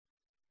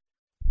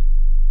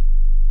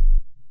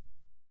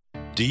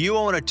Do you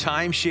own a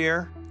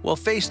timeshare? Well,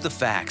 face the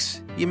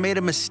facts. You made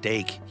a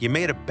mistake. You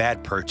made a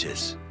bad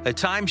purchase. A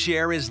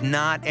timeshare is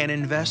not an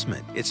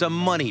investment. It's a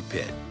money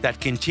pit that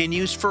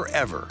continues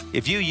forever.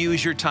 If you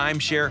use your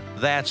timeshare,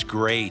 that's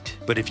great.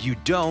 But if you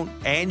don't,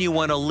 and you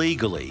want to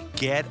legally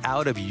get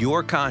out of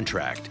your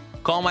contract,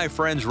 call my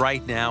friends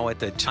right now at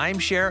the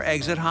Timeshare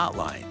Exit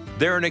Hotline.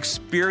 They're an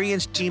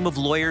experienced team of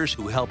lawyers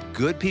who help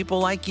good people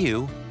like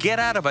you get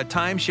out of a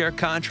timeshare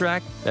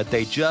contract that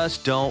they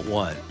just don't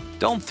want.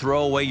 Don't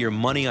throw away your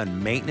money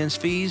on maintenance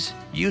fees.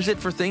 Use it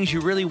for things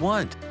you really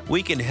want.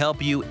 We can help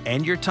you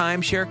end your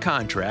timeshare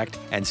contract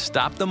and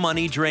stop the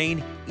money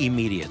drain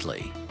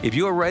immediately. If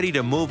you're ready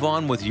to move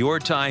on with your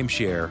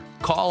timeshare,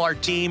 call our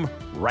team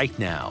right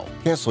now.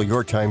 Cancel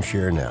your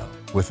timeshare now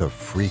with a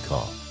free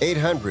call.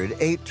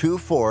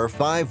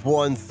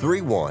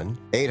 800-824-5131.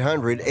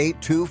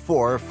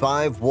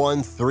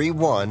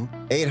 800-824-5131.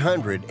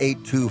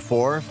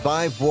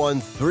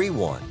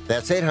 800-824-5131.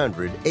 That's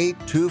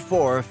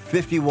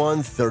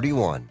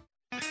 800-824-5131.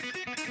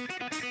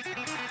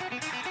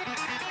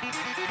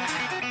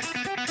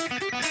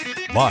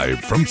 Live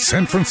from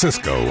San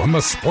Francisco on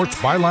the Sports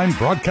Byline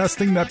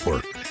Broadcasting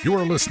Network, you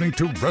are listening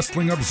to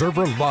Wrestling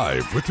Observer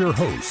Live with your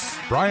hosts,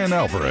 Bryan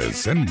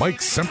Alvarez and Mike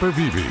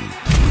Sempervive.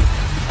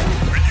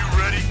 Are you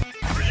ready?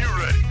 Are you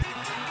ready?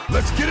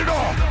 Let's get it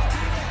on!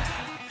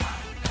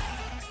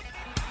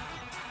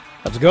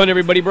 How's it going,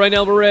 everybody? Bryan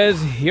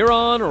Alvarez here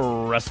on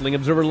Wrestling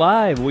Observer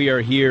Live. We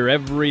are here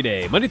every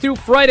day, Monday through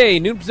Friday,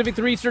 noon Pacific,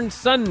 3 Eastern,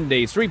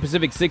 Sundays, 3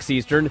 Pacific, 6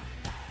 Eastern,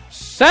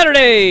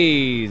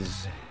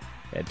 Saturdays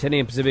at 10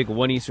 a.m. Pacific,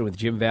 1 Eastern with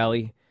Jim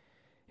Valley.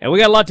 And we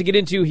got a lot to get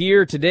into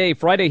here today,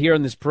 Friday here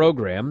on this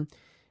program.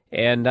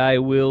 And I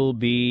will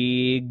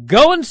be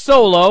going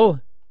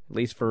solo, at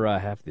least for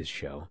half this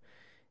show,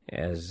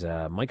 as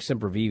Mike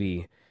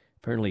Sempervive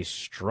apparently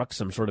struck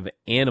some sort of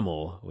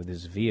animal with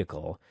his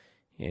vehicle.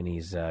 And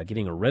he's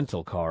getting a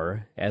rental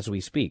car as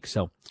we speak.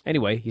 So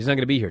anyway, he's not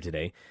going to be here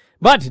today.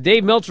 But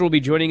Dave Meltzer will be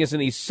joining us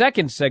in the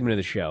second segment of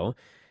the show.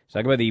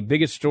 Talk about the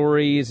biggest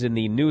stories in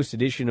the newest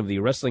edition of the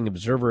Wrestling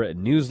Observer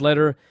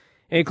newsletter,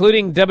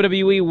 including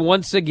WWE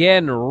once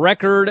again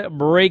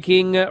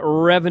record-breaking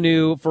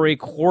revenue for a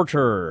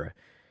quarter.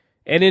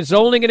 And it's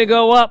only going to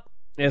go up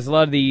as a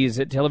lot of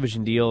these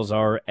television deals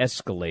are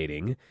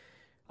escalating.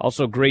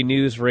 Also, great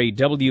news for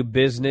AEW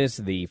business.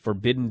 The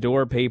Forbidden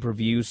Door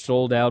pay-per-view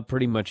sold out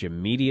pretty much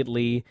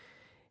immediately,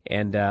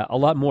 and a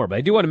lot more. But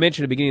I do want to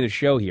mention at the beginning of the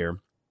show here,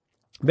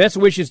 best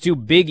wishes to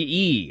Big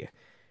E.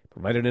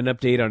 Provided an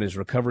update on his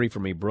recovery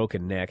from a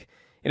broken neck.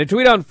 In a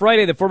tweet on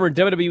Friday, the former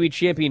WWE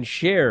champion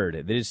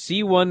shared that his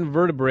C1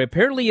 vertebrae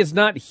apparently is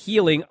not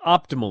healing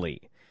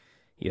optimally.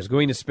 He is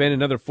going to spend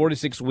another 4 to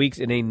 6 weeks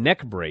in a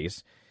neck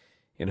brace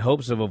in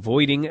hopes of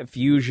avoiding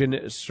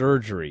fusion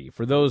surgery.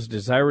 For those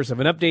desirous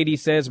of an update, he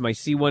says, my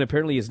C1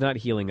 apparently is not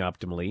healing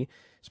optimally.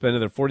 Spend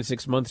another 4 to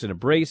 6 months in a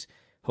brace.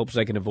 Hopes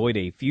I can avoid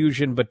a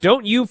fusion. But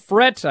don't you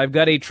fret. I've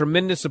got a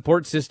tremendous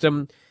support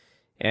system.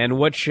 And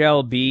what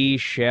shall be,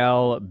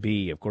 shall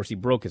be. Of course, he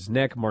broke his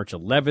neck March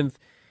 11th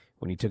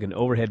when he took an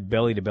overhead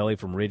belly-to-belly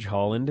from Ridge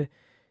Holland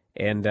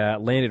and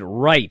landed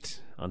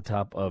right on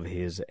top of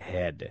his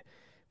head.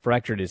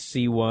 Fractured his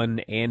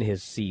C1 and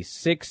his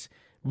C6,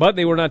 but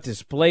they were not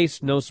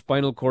displaced. No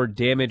spinal cord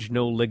damage,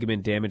 no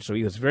ligament damage, so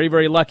he was very,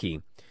 very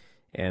lucky.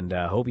 And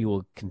I hope he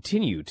will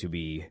continue to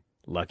be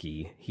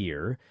lucky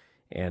here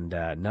and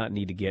not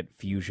need to get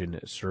fusion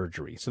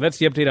surgery. So that's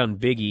the update on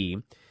Big E.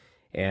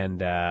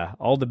 And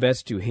all the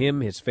best to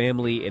him, his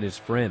family, and his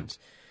friends.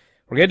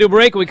 We're going to do a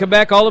break. When we come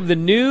back, all of the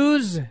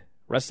news.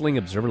 Wrestling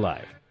Observer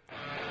Live.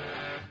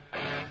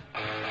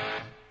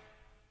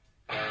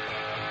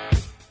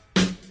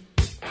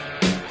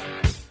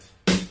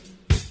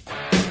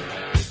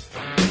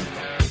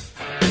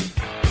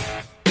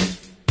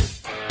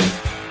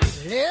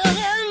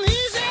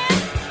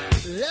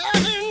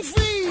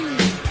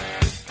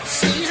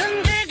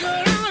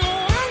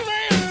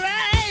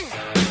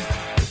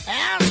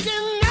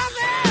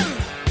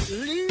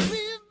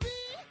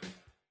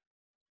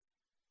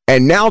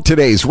 And now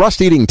today's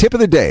rust-eating tip of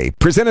the day,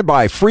 presented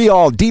by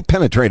Freol Deep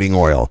Penetrating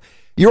Oil.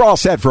 You're all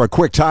set for a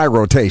quick tire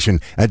rotation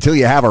until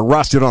you have a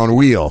rusted-on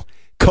wheel.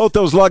 Coat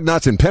those lug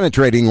nuts in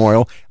penetrating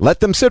oil,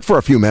 let them sit for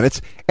a few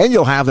minutes, and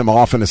you'll have them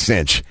off in a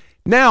cinch.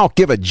 Now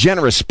give a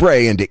generous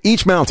spray into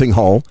each mounting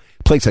hole,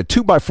 place a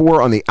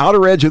 2x4 on the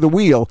outer edge of the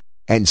wheel,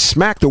 and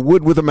smack the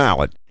wood with a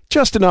mallet,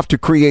 just enough to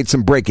create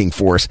some braking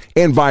force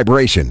and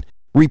vibration.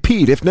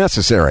 Repeat if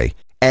necessary.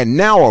 And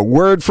now a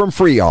word from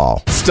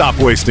Freol. Stop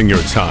wasting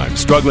your time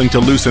struggling to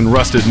loosen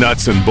rusted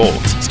nuts and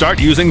bolts. Start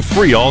using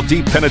Freol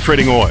Deep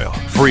Penetrating Oil.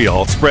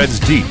 Freol spreads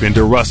deep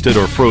into rusted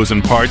or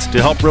frozen parts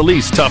to help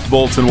release tough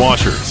bolts and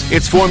washers.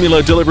 Its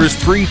formula delivers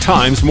 3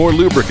 times more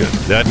lubricant.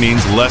 That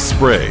means less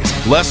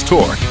sprays, less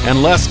torque,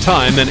 and less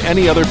time than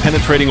any other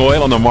penetrating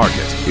oil on the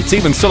market. It's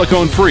even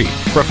silicone-free.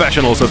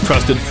 Professionals have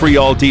trusted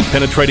Freol Deep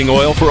Penetrating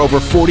Oil for over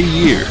 40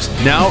 years.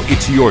 Now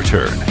it's your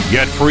turn.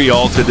 Get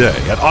Freol today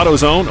at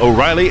AutoZone,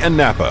 O'Reilly, and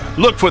Napa.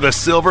 Look for the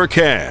silver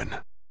can.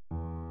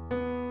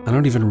 I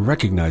don't even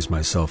recognize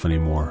myself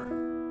anymore.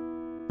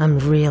 I'm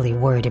really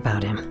worried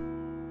about him.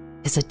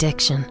 His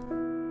addiction.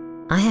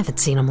 I haven't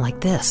seen him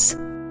like this.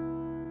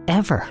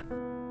 Ever.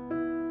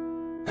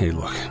 Hey,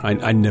 look,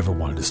 I never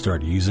wanted to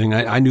start using.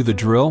 I knew the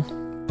drill,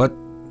 but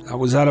I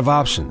was out of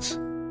options.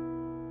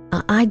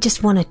 I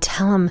just want to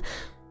tell him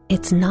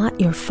it's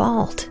not your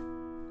fault.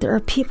 There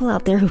are people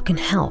out there who can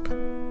help.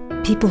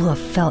 People who have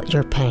felt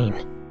your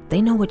pain.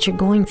 They know what you're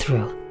going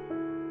through.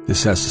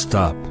 This has to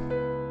stop.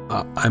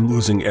 I'm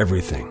losing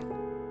everything.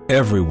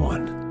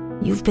 Everyone.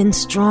 You've been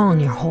strong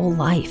your whole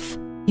life.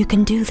 You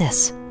can do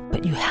this,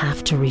 but you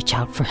have to reach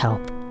out for help.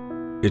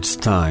 It's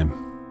time.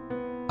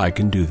 I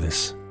can do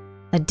this.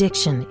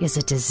 Addiction is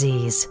a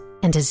disease,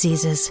 and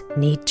diseases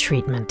need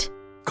treatment.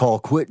 Call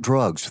Quit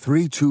Drugs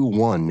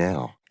 321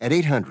 now at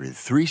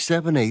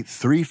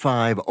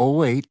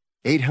 800-378-3508,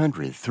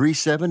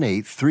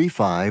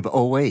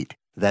 800-378-3508.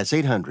 That's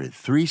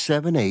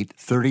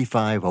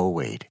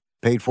 800-378-3508.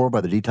 Paid for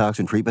by the Detox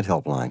and Treatment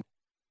Helpline.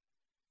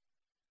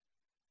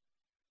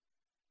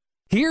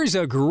 Here's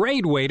a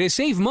great way to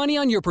save money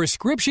on your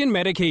prescription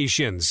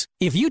medications.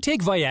 If you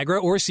take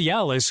Viagra or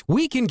Cialis,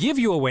 we can give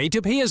you a way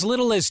to pay as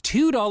little as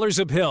 $2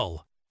 a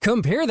pill.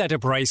 Compare that to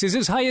prices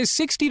as high as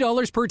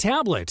 $60 per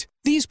tablet.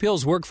 These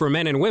pills work for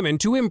men and women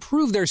to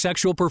improve their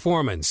sexual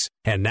performance.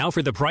 And now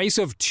for the price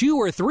of 2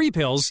 or 3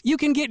 pills, you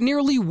can get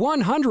nearly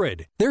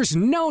 100. There's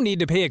no need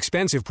to pay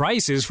expensive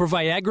prices for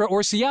Viagra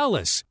or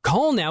Cialis.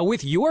 Call now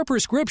with your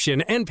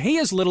prescription and pay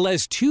as little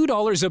as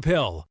 $2 a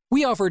pill.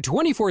 We offer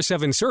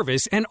 24/7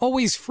 service and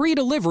always free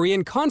delivery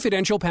and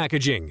confidential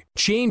packaging.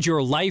 Change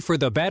your life for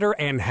the better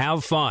and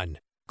have fun.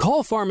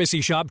 Call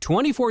Pharmacy Shop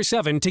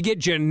 24/7 to get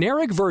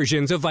generic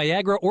versions of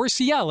Viagra or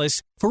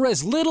Cialis for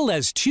as little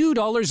as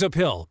 $2 a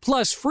pill,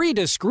 plus free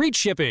discreet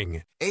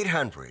shipping.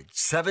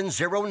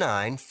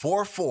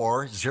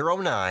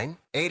 800-709-4409,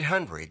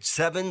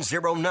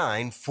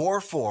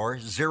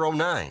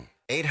 800-709-4409,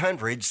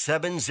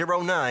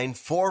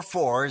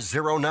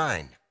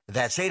 800-709-4409.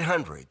 That's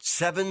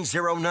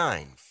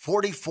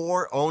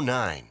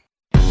 800-709-4409.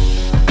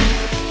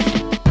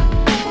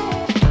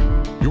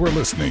 You are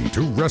listening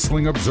to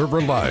Wrestling Observer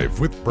Live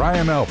with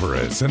Bryan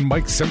Alvarez and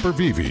Mike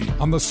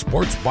Sempervive on the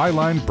Sports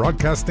Byline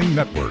Broadcasting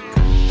Network.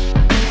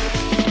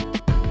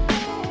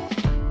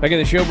 Back in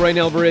the show, Bryan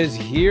Alvarez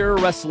here,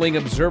 Wrestling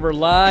Observer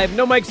Live.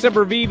 No Mike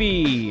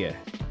Sempervive,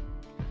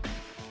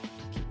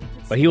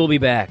 but he will be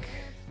back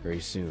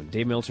very soon.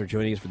 Dave Meltzer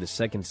joining us for the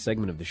second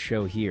segment of the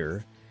show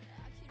here.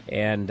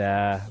 And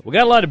we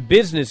got a lot of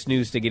business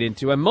news to get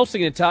into. I'm mostly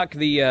going to talk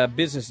the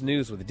business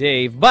news with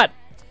Dave, but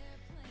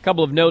a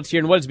couple of notes here.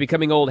 And what is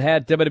becoming old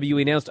hat,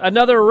 WWE announced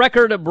another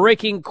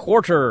record-breaking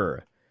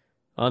quarter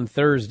on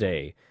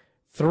Thursday.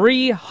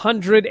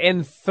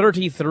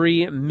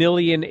 $333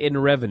 million in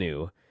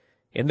revenue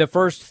in the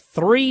first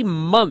 3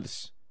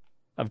 months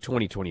of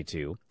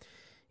 2022.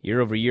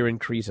 Year-over-year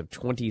increase of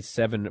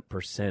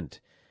 27%.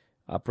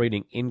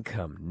 Operating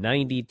income,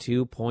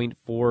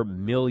 $92.4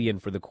 million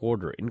for the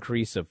quarter,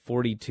 increase of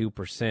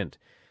 42%.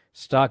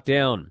 Stock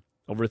down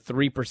over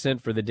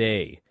 3% for the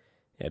day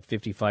at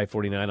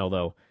 $55.49,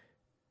 although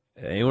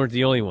they weren't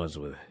the only ones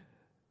with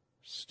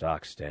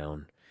stocks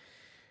down.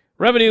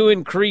 Revenue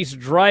increased,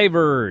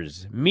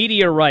 drivers,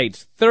 media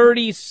rights,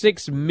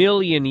 $36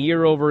 million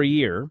year over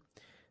year,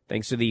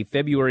 thanks to the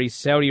February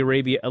Saudi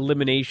Arabia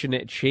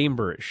Elimination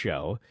Chamber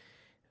show.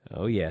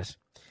 Oh, yes.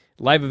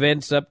 Live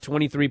events up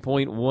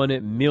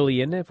 $23.1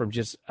 million from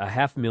just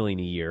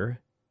 $500,000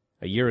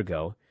 a year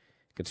ago.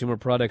 Consumer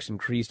products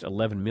increased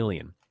 $11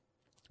 million.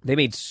 They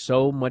made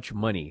so much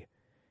money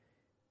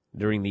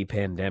during the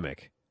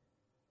pandemic.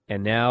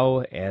 And now,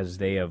 as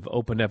they have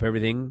opened up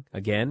everything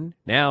again,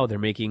 now they're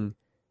making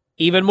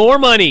even more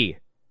money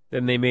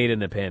than they made in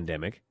the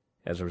pandemic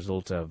as a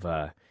result of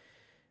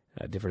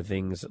different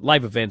things,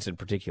 live events in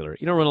particular.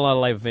 You don't run a lot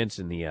of live events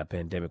in the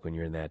pandemic when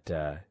you're in that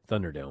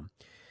Thunderdome.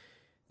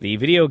 The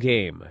video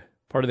game,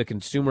 part of the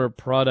consumer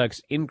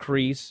products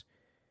increase,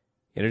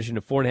 in addition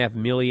to $4.5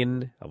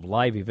 million of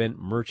live event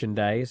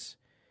merchandise,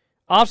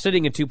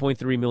 offsetting a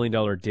 $2.3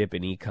 million dip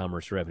in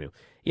e-commerce revenue.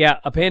 Yeah,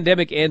 a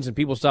pandemic ends and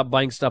people stop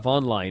buying stuff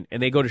online,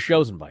 and they go to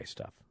shows and buy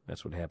stuff.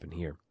 That's what happened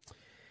here.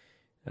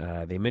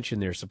 They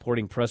mentioned their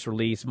supporting press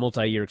release,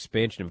 multi-year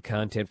expansion of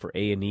content for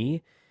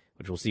A&E,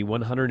 which will see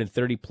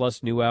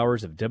 130-plus new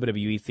hours of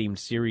WWE-themed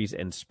series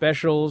and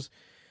specials.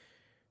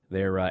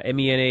 Their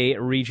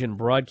MENA region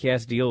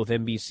broadcast deal with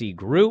NBC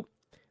Group.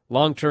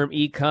 Long-term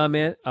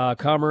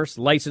e-commerce,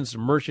 licensed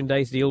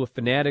merchandise deal with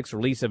Fanatics,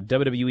 release of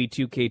WWE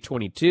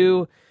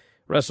 2K22,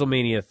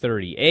 WrestleMania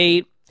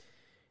 38.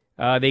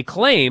 They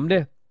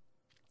claimed,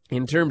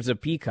 in terms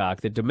of Peacock,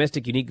 that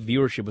domestic unique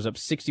viewership was up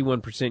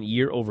 61%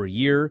 year over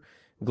year.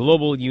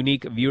 Global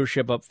unique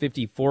viewership up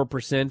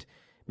 54%,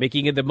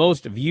 making it the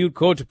most viewed,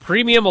 quote,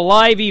 premium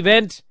live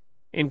event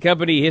in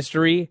company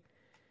history.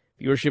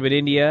 Viewership in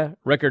India,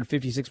 record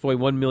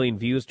 56.1 million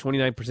views,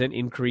 29%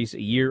 increase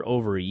year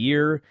over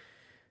year.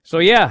 So,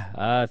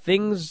 yeah,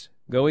 things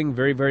going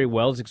very, very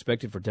well as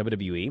expected for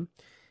WWE.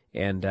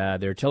 And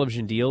their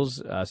television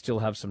deals still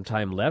have some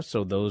time left,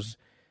 so those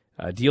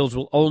deals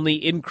will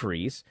only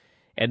increase.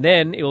 And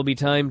then it will be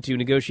time to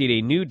negotiate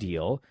a new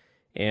deal.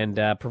 And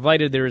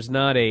provided there is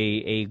not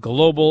a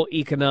global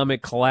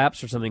economic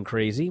collapse or something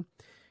crazy,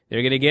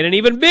 they're going to get an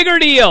even bigger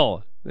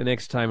deal the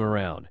next time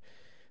around.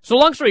 So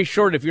long story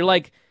short, if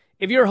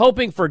you're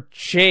hoping for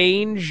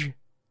change,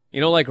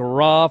 like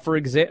Raw, for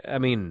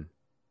example,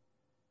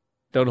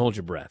 don't hold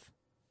your breath.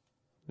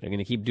 They're going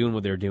to keep doing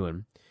what they're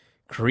doing,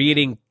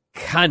 creating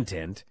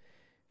content,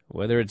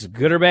 whether it's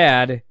good or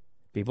bad.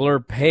 People are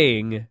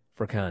paying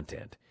for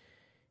content.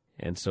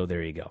 And so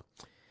there you go.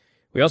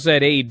 We also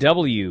had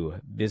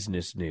AEW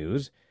business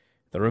news.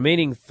 The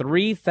remaining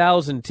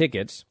 3,000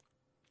 tickets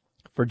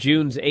for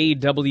June's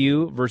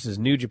AEW versus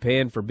New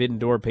Japan Forbidden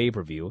Door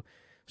pay-per-view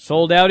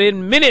sold out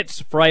in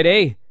minutes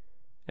Friday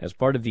as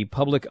part of the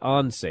public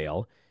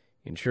on-sale,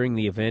 ensuring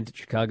the event at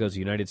Chicago's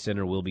United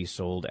Center will be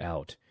sold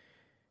out.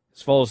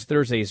 As follows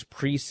Thursday's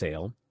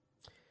pre-sale.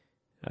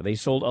 They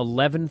sold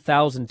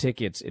 11,000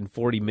 tickets in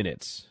 40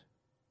 minutes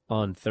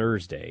on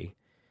Thursday,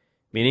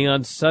 meaning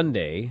on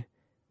Sunday,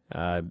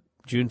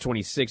 June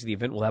 26th, the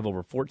event will have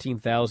over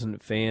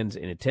 14,000 fans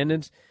in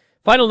attendance.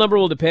 Final number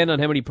will depend on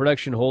how many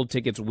production hold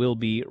tickets will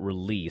be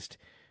released.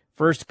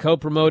 First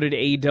co-promoted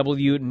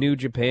AEW New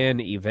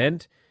Japan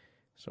event.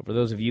 So for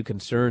those of you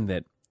concerned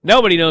that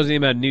nobody knows anything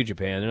about New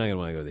Japan, they're not going to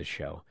want to go to this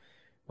show.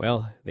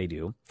 Well, they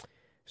do.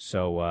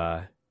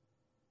 So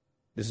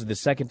this is the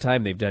second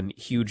time they've done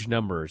huge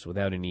numbers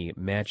without any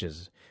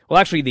matches. Well,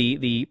 actually,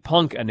 the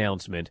Punk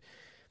announcement,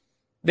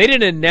 they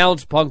didn't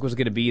announce Punk was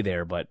going to be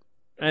there, but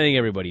I think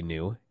everybody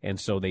knew, and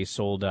so they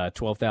sold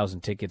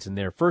 12,000 tickets in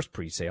their first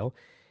pre-sale,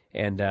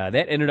 and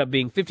that ended up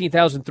being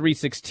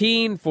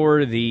 15,316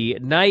 for the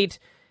night,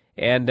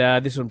 and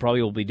this one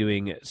probably will be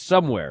doing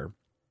somewhere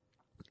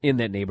in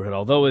that neighborhood.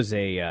 Although as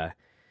a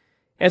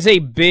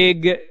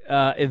big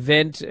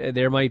event,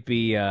 there might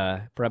be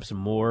perhaps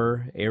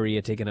more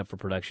area taken up for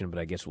production, but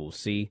I guess we'll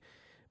see.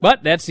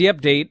 But that's the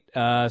update.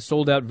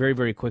 Sold out very,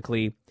 very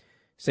quickly.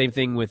 Same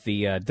thing with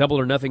the Double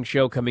or Nothing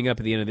show coming up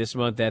at the end of this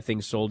month. That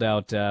thing sold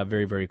out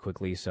very, very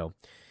quickly. So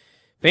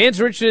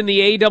fans are interested in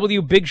the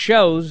AEW big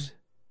shows.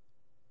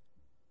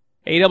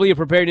 AEW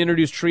prepared to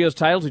introduce Trios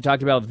titles. We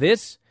talked about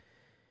this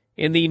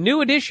in the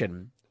new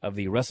edition of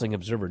the Wrestling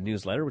Observer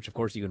newsletter, which, of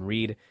course, you can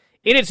read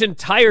in its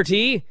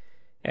entirety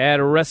at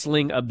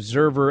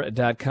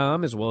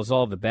WrestlingObserver.com, as well as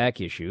all of the back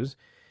issues.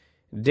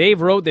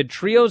 Dave wrote that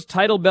Trios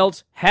title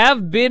belts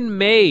have been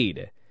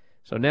made.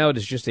 So now it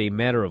is just a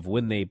matter of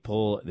when they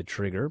pull the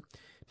trigger.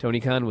 Tony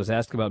Khan was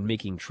asked about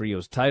making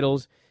Trios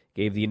titles,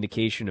 gave the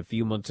indication a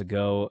few months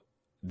ago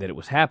that it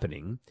was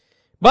happening,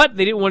 but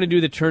they didn't want to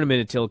do the tournament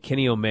until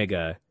Kenny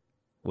Omega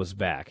was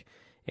back.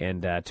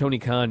 And Tony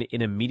Khan,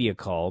 in a media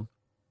call,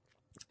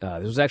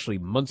 this was actually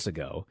months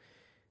ago,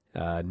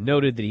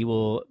 noted that he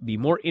will be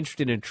more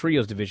interested in a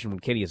Trios division when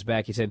Kenny is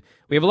back. He said,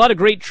 "We have a lot of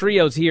great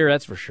trios here,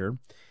 that's for sure.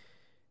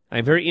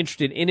 I'm very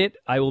interested in it.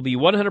 I will be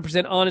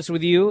 100% honest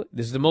with you.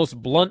 This is the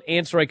most blunt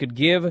answer I could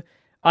give.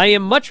 I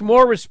am much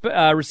more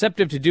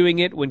receptive to doing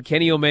it when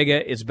Kenny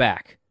Omega is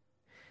back."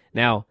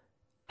 Now,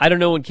 I don't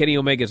know when Kenny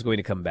Omega is going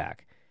to come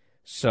back,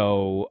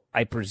 so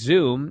I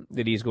presume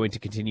that he's going to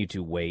continue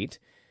to wait.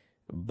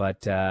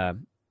 But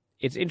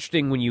it's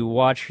interesting when you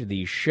watch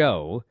the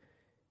show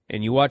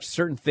and you watch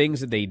certain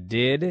things that they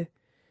did.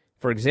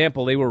 For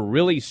example, they were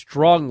really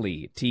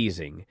strongly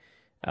teasing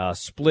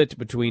split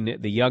between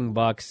the Young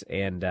Bucks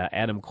and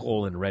Adam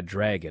Cole and Red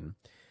Dragon.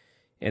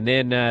 And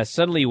then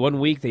suddenly one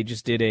week they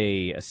just did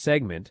a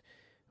segment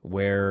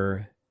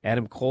where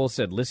Adam Cole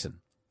said, "Listen,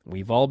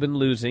 we've all been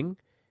losing,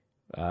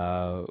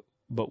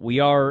 but we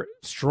are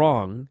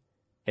strong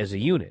as a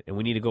unit, and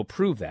we need to go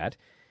prove that."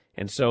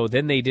 And so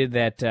then they did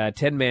that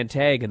 10-man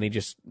tag, and they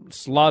just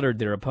slaughtered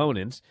their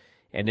opponents.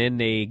 And then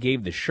they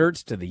gave the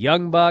shirts to the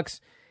Young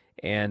Bucks,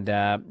 and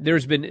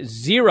there's been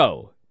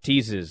zero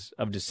teases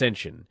of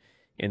dissension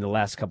in the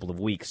last couple of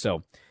weeks.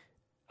 So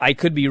I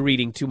could be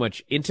reading too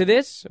much into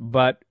this,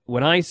 but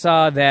when I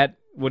saw that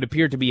what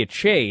appeared to be a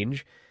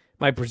change,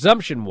 my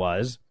presumption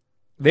was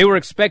they were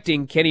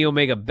expecting Kenny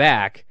Omega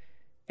back,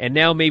 and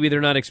now maybe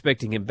they're not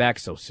expecting him back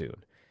so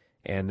soon.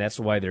 And that's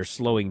why they're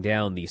slowing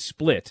down the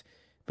split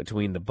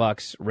between the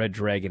Bucks, Red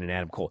Dragon, and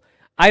Adam Cole.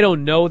 I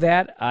don't know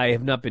that. I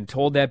have not been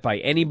told that by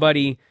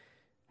anybody.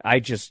 I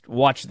just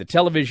watched the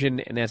television,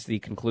 and that's the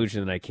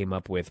conclusion that I came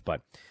up with.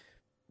 But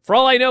for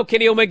all I know,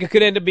 Kenny Omega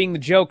could end up being the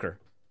Joker.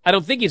 I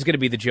don't think he's going to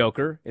be the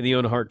Joker in the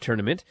Owen Hart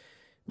tournament,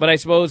 but I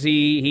suppose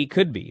he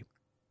could be.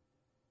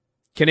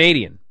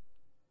 Canadian.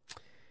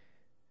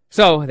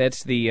 So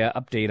that's the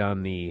update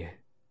on the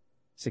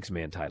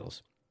six-man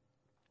titles.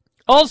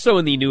 Also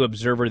in the New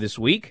Observer this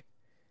week,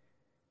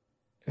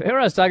 remember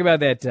I was talking about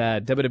that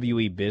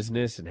WWE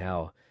business and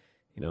how,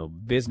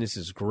 business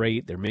is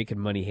great. They're making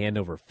money hand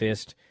over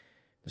fist.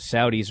 The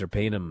Saudis are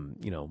paying them,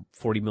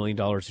 $40 million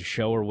a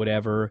show or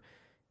whatever.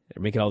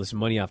 They're making all this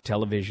money off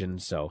television.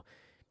 So,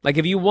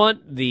 if you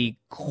want the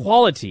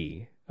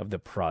quality of the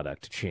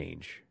product to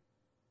change,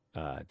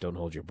 don't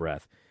hold your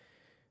breath.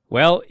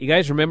 Well, you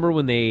guys remember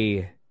when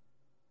they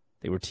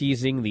were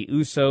teasing the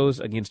Usos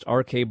against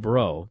RK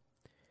Bro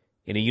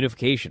in a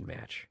unification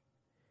match?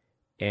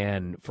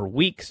 And for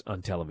weeks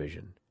on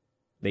television,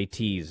 they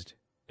teased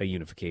a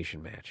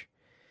unification match.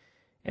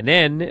 And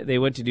then they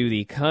went to do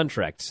the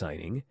contract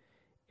signing,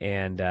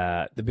 and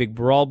the big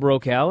brawl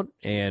broke out,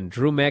 and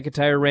Drew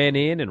McIntyre ran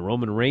in, and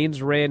Roman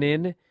Reigns ran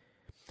in.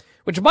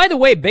 Which, by the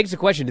way, begs the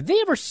question, did they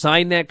ever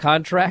sign that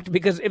contract?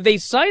 Because if they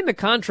signed the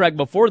contract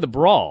before the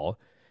brawl,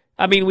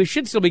 I mean, we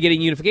should still be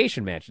getting a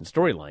unification match and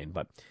storyline,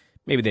 but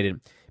maybe they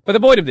didn't. But the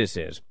point of this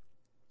is,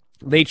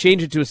 they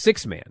changed it to a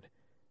 6-man.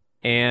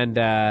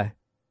 And,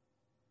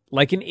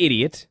 like an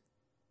idiot,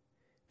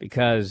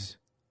 because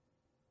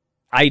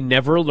I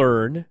never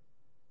learn,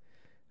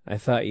 I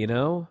thought,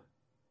 they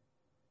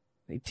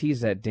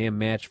teased that damn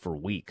match for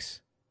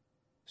weeks.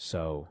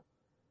 So,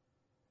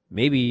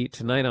 maybe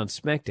tonight on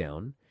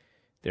SmackDown,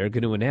 they're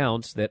going to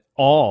announce that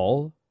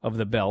all of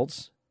the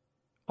belts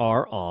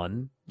are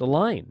on the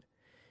line.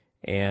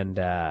 And,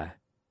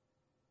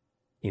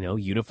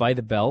 unify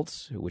the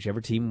belts,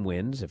 whichever team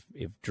wins. If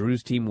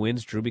Drew's team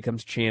wins, Drew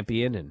becomes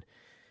champion. And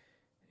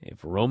if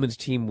Roman's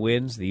team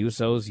wins, the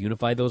Usos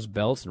unify those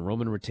belts and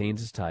Roman retains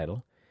his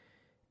title.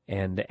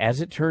 And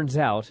as it turns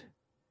out,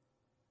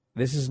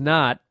 this is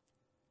not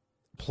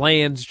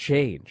plans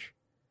change.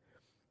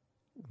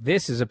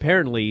 This is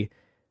apparently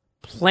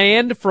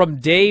planned from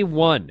day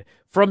one.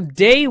 From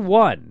day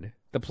one,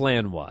 the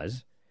plan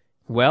was,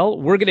 well,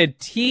 we're going to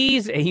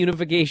tease a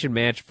unification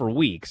match for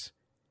weeks,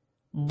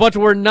 but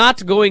we're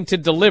not going to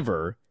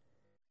deliver.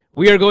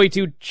 We are going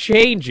to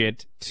change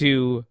it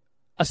to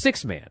a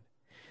 6-man.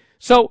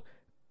 So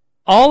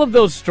all of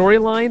those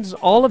storylines,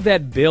 all of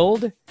that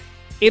build,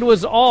 it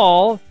was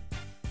all,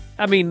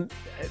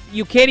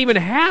 you can't even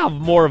have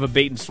more of a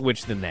bait and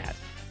switch than that.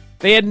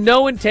 They had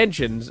no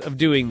intentions of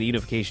doing the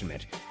unification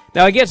match.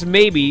 Now, I guess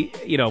maybe,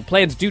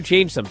 plans do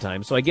change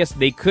sometimes, so I guess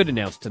they could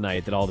announce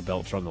tonight that all the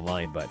belts are on the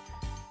line, but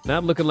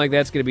not looking like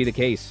that's going to be the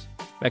case.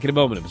 Back in a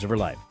moment, Observer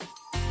Live.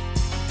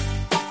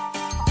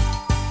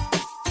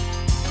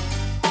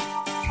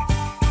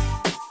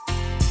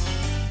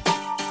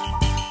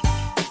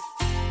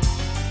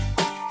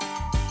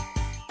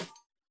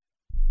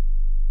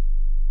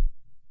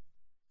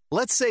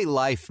 Let's say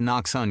life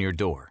knocks on your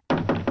door,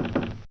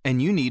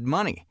 and you need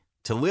money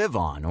to live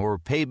on or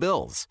pay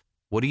bills.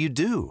 What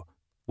do?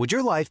 Would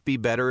your life be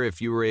better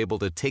if you were able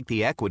to take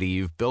the equity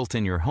you've built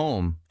in your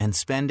home and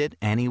spend it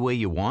any way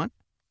you want?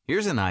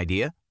 Here's an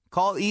idea.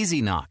 Call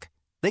Easy Knock.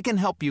 They can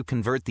help you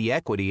convert the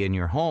equity in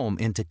your home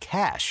into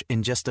cash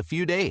in just a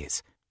few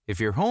days. If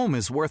your home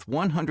is worth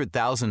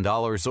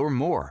 $100,000 or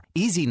more,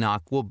 Easy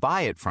Knock will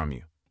buy it from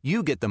you.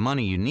 You get the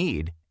money you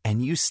need,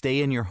 and you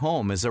stay in your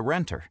home as a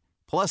renter.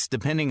 Plus,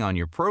 depending on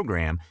your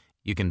program,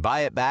 you can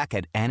buy it back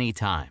at any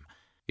time.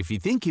 If you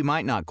think you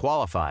might not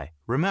qualify,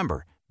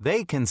 remember,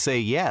 they can say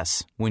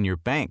yes when your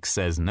bank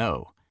says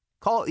no.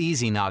 Call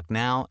Easy Knock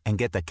now and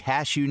get the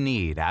cash you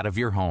need out of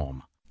your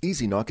home.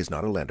 Easy Knock is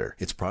not a lender.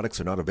 Its products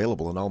are not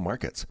available in all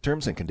markets.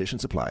 Terms and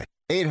conditions apply.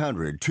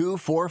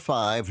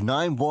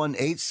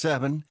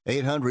 800-245-9187.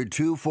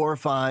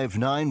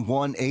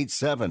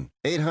 800-245-9187.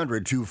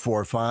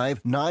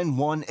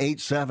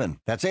 800-245-9187.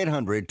 That's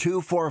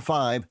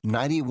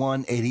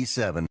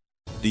 800-245-9187.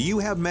 Do you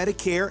have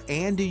Medicare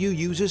and do you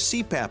use a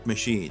CPAP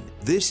machine?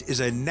 This is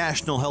a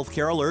national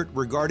healthcare alert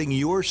regarding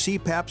your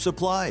CPAP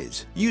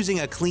supplies. Using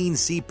a clean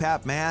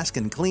CPAP mask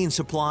and clean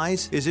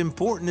supplies is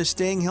important to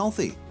staying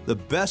healthy. The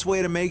best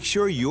way to make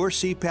sure your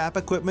CPAP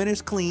equipment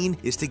is clean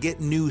is to get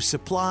new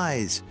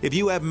supplies. If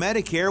you have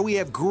Medicare, we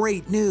have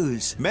great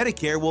news.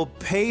 Medicare will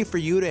pay for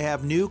you to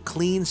have new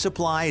clean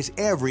supplies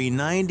every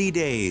 90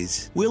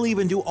 days. We'll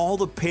even do all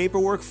the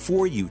paperwork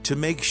for you to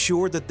make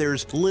sure that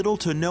there's little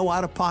to no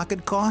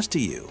out-of-pocket cost to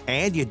you.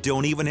 And you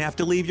don't even have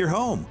to leave your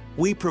home.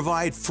 We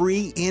provide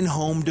free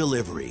in-home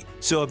delivery.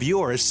 So if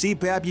you're a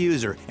CPAP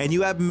user and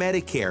you have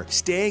Medicare,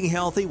 staying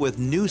healthy with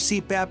new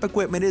CPAP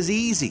equipment is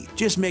easy.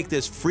 Just make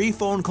this free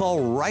phone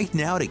call right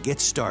now to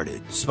get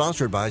started.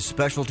 Sponsored by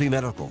Specialty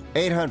Medical.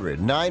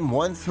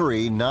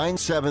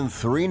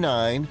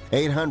 800-913-9739.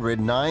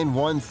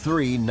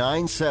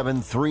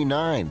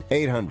 800-913-9739.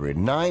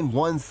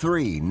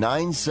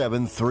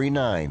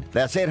 800-913-9739.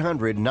 That's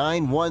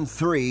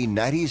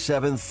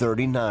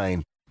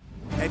 800-913-9739.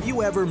 Have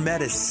you ever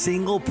met a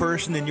single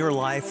person in your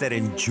life that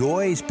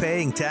enjoys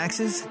paying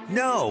taxes?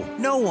 No,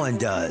 no one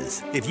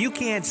does. If you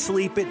can't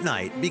sleep at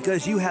night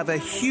because you have a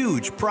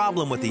huge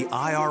problem with the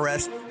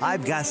IRS,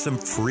 I've got some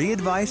free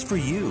advice for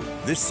you.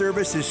 This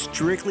service is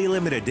strictly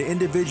limited to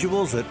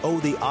individuals that owe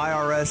the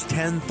IRS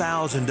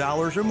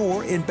 $10,000 or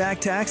more in back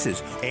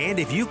taxes. And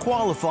if you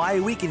qualify,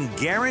 we can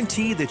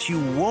guarantee that you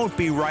won't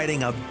be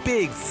writing a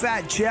big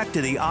fat check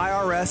to the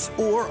IRS,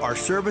 or our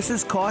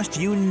services cost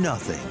you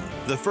nothing.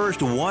 The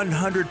first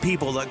 100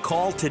 people that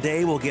call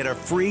today will get a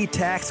free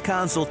tax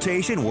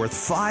consultation worth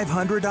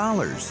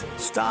 $500.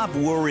 Stop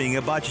worrying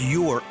about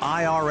your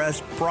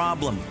IRS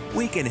problem.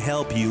 We can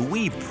help you,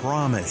 we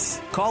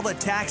promise. Call the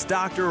tax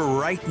doctor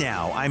right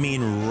now. I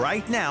mean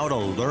right now, to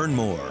learn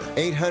more.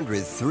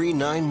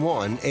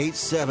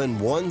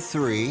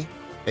 800-391-8713.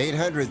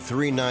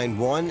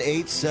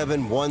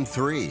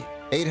 800-391-8713.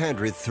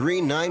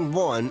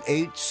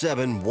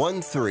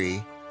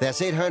 800-391-8713.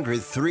 That's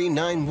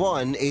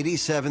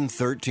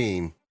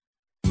 800-391-8713.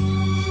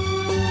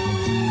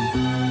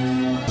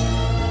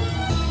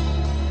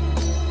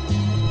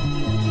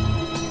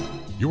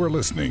 You are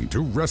listening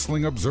to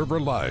Wrestling Observer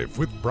Live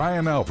with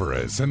Bryan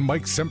Alvarez and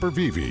Mike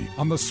Sempervive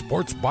on the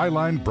Sports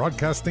Byline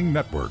Broadcasting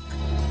Network.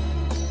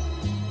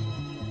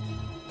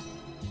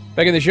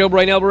 Back in the show,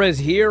 Bryan Alvarez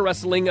here,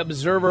 Wrestling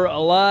Observer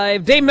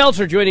Live. Dave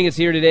Meltzer joining us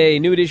here today.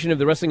 New edition of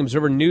the Wrestling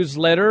Observer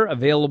newsletter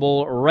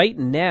available right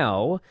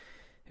now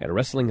at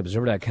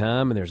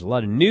WrestlingObserver.com. And there's a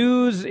lot of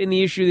news in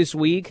the issue this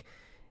week.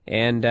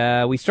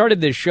 And we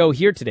started this show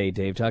here today,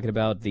 Dave, talking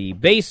about the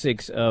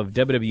basics of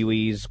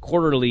WWE's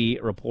quarterly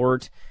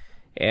report.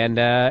 And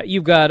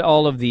you've got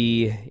all of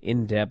the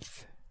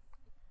in-depth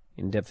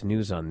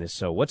news on this.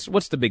 So what's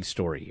the big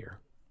story here?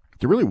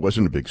 There really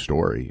wasn't a big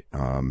story.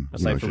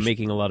 Aside from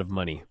making a lot of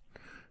money.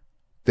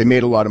 They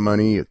made a lot of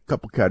money. A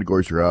couple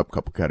categories are up, a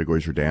couple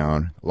categories are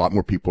down. A lot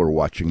more people are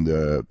watching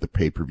the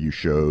pay-per-view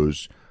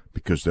shows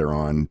because they're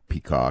on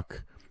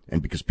Peacock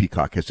and because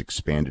Peacock has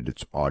expanded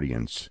its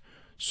audience.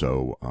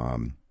 So,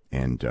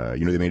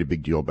 they made a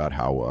big deal about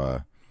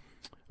how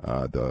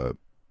the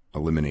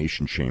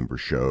Elimination Chamber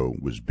show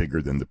was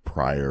bigger than the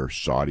prior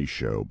Saudi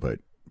show, but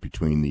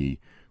between the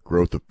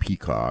growth of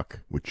Peacock,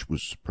 which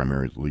was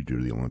primarily due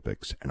to the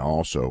Olympics, and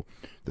also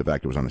the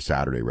fact it was on a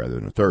Saturday rather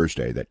than a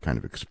Thursday, that kind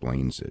of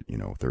explains it.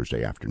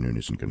 Thursday afternoon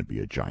isn't going to be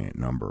a giant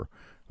number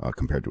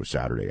compared to a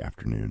Saturday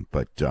afternoon.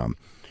 But, the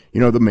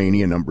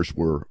Mania numbers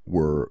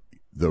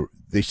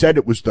they said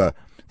it was the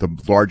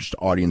largest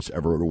audience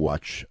ever to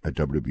watch a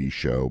WWE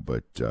show,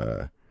 but,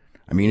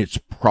 it's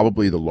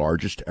probably the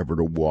largest ever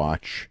to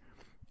watch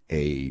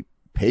a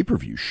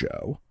pay-per-view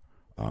show.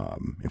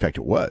 In fact,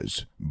 it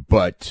was,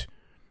 but,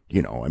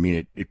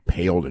 it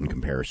paled in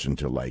comparison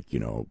to like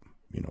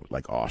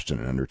Austin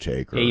and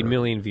Undertaker. 8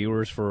 million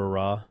viewers for a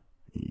Raw.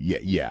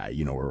 Yeah,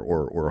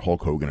 or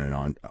Hulk Hogan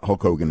and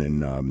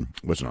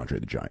wasn't Andre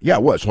the Giant? Yeah,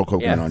 it was Hulk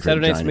Hogan and Andre the Giant.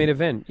 Saturday Night's Main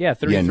Event. Yeah,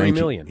 33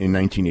 million in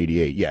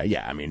 1988. Yeah.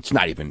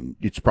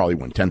 It's probably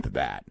 1/10 of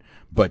that,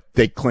 but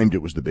they claimed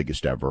it was the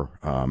biggest ever.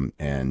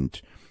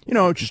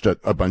 Just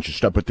a bunch of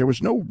stuff, but there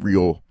was no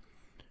real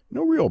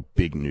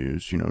big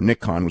news. Nick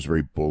Khan was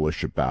very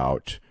bullish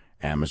about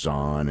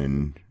Amazon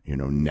and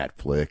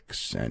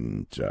Netflix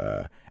and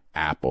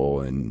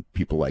Apple and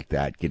people like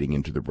that getting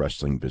into the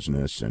wrestling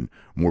business and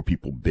more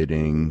people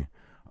bidding.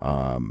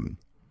 And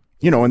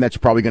that's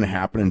probably going to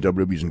happen, and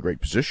WWE's in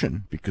great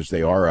position because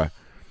they are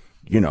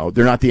they're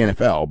not the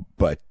NFL,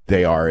 but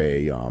they are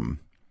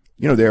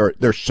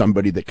they're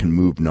somebody that can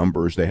move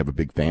numbers. They have a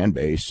big fan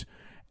base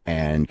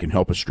and can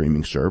help a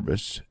streaming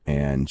service.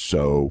 And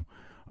so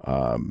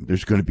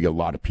there's going to be a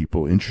lot of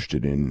people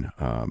interested in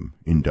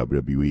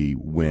WWE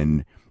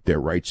when their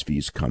rights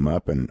fees come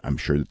up, and I'm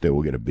sure that they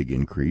will get a big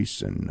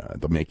increase, and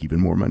they'll make even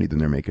more money than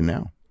they're making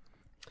now.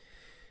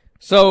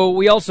 So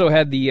we also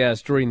had the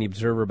story in the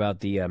Observer about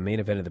the main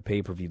event of the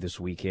pay-per-view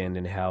this weekend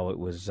and how it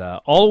was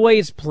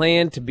always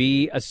planned to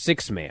be a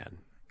 6-man.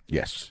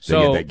 Yes.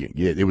 So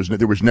there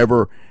was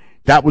never.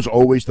 That was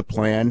always the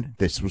plan.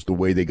 This was the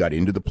way they got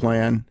into the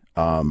plan.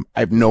 I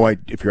have no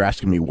idea. If you're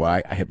asking me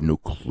why, I have no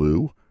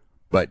clue,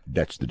 but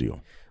that's the deal.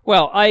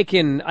 Well, I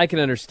can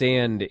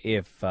understand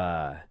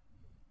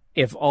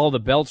if all the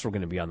belts were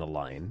going to be on the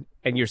line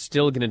and you're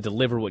still going to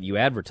deliver what you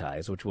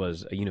advertised, which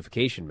was a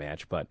unification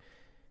match. But,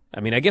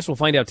 I guess we'll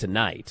find out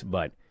tonight,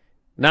 but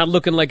not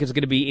looking like it's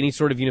going to be any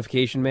sort of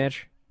unification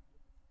match?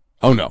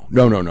 Oh, no.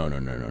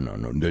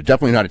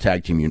 Definitely not a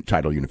tag team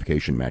title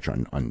unification match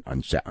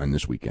on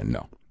this weekend.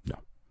 No.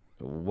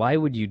 Why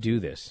would you do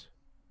this?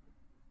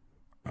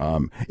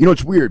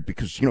 It's weird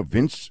because,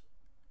 Vince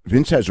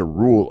has a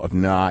rule of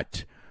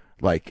not...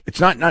 it's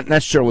not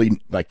necessarily he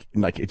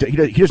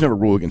doesn't have a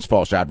rule against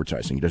false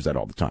advertising. He does that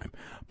all the time.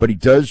 But he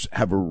does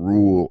have a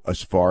rule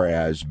as far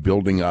as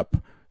building up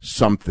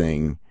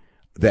something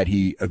that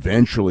he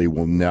eventually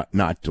will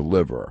not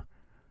deliver.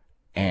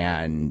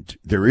 And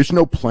there is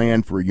no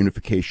plan for a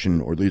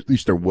unification, or at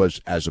least there was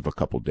as of a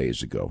couple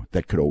days ago.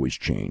 That could always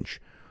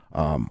change.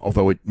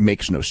 Although it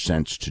makes no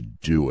sense to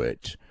do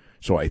it.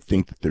 So I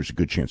think that there's a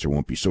good chance there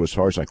won't be. So as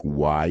far as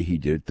why he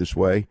did it this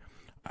way,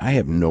 I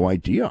have no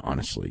idea,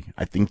 honestly.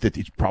 I think that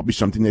it's probably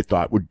something they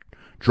thought would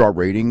draw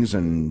ratings,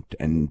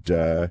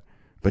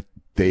 but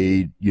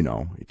they,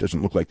 it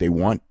doesn't look like they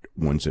want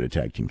one set of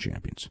tag team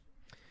champions.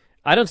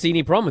 I don't see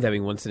any problem with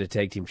having one set of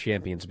tag team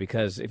champions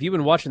because if you've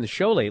been watching the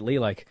show lately,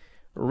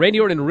 Randy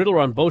Orton and Riddle are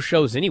on both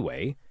shows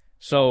anyway.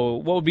 So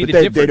what would be the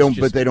difference?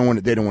 But they don't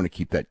want to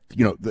keep that.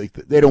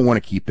 They don't want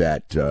to keep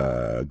that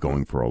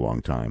going for a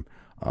long time.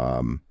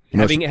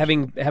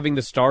 Having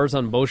the stars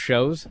on both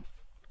shows.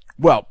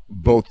 Well,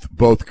 both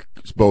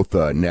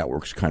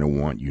networks kind of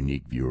want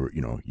unique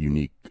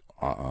unique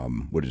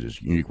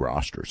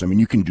rosters.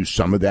 You can do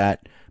some of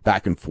that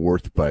back and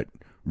forth, but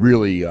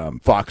really,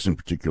 Fox in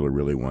particular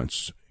really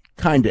wants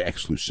kind of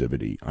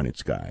exclusivity on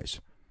its guys.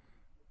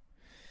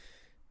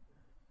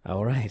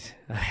 All right,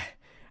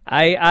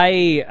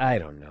 I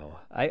don't know.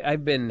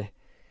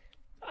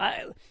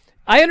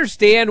 I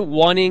understand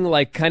wanting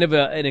like kind of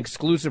an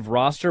exclusive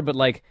roster, but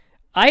like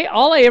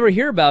all I ever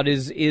hear about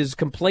is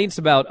complaints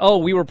about, oh,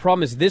 we were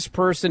promised this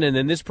person and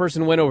then this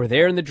person went over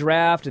there in the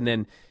draft and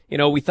then,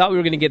 we thought we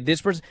were going to get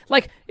this person.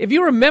 Like, if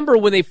you remember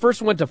when they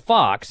first went to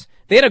Fox,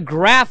 they had a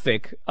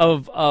graphic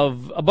of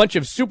a bunch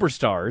of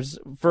superstars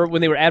for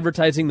when they were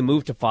advertising the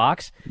move to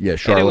Fox. Yeah,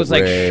 Charlotte. And it was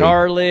like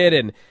Charlotte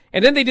and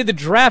then they did the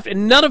draft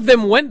and none of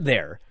them went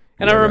there.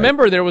 And I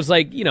remember there was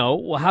like,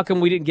 well, how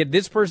come we didn't get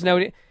this person? Now,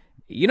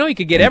 you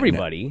could get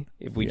everybody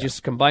if we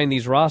just combine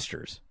these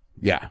rosters.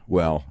 Yeah,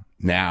 well,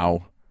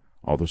 now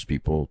all those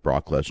people,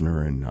 Brock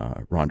Lesnar and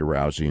Ronda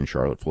Rousey and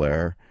Charlotte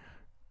Flair,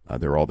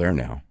 they're all there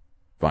now,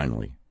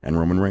 finally, and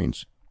Roman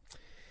Reigns.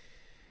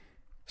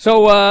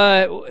 So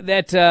I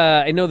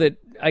know that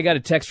I got a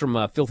text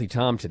from Filthy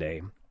Tom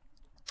today,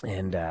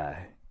 and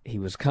he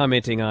was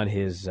commenting on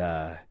his,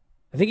 I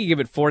think he gave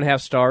it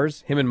 4.5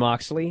 stars, him and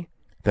Moxley.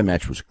 That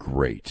match was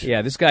great.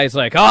 Yeah, this guy's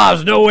like,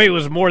 there's no way it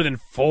was more than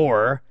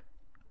 4.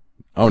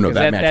 Oh, no,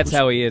 that's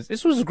how he is.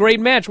 This was a great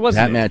match,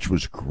 wasn't it? That match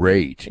was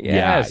great.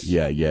 Yes.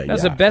 Yeah.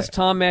 That's the best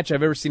Tom match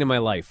I've ever seen in my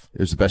life.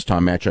 It was the best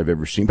Tom match I've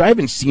ever seen. But I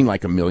haven't seen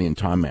like a million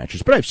Tom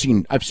matches, but I've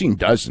seen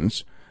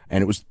dozens,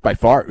 and it was by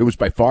far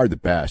the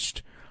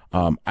best.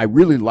 I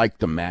really liked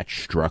the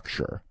match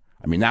structure.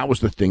 I mean, that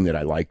was the thing that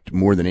I liked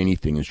more than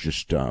anything is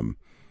just, kind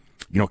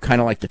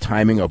of like the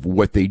timing of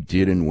what they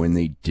did and when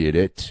they did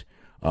it.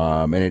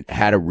 And it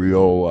had a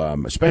real,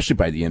 especially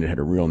by the end, it had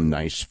a real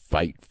nice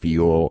fight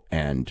feel.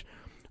 And,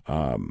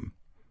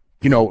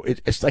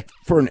 it's like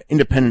for an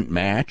independent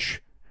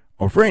match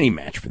or for any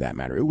match for that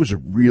matter, it was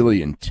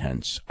really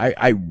intense.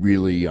 I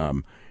really,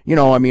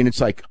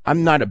 it's like,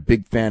 I'm not a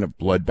big fan of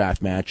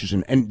bloodbath matches.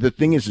 And the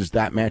thing is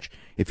that match,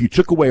 if you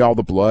took away all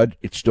the blood,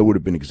 it still would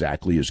have been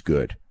exactly as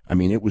good. I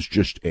mean, it was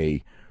just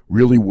a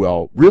really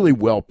well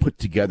put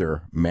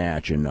together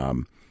match.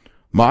 And,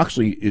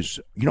 Moxley's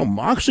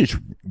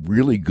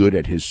really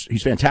good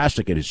he's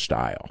fantastic at his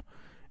style.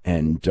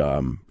 And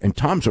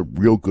Tom's a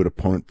real good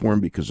opponent for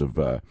him because of,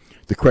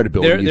 the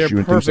credibility issue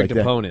and things like that.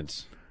 They're perfect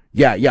opponents.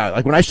 Yeah.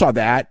 Like when I saw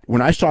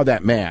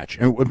that match,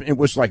 and it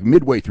was like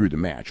midway through the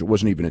match. It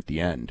wasn't even at the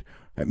end.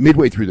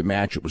 Midway through the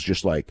match, it was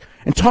just like,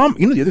 and Tom,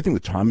 the other thing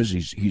with Tom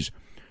is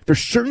there's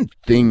certain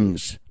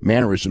things,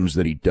 mannerisms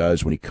that he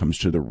does when he comes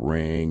to the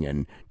ring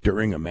and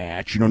during a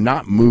match,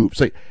 not moves.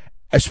 Like,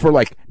 as for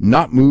like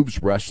not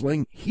moves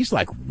wrestling, he's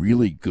like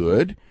really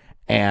good.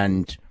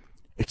 And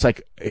it's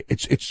like,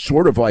 it's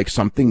sort of like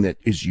something that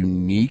is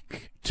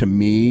unique to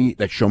me,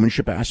 that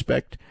showmanship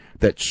aspect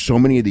that so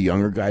many of the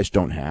younger guys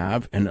don't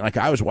have. And like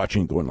I was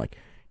watching going like,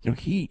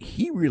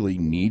 he really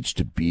needs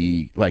to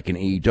be like an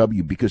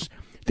AEW because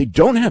they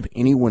don't have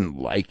anyone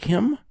like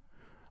him.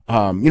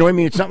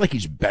 It's not like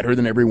he's better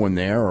than everyone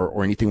there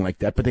or anything like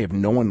that, but they have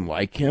no one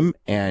like him.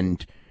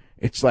 And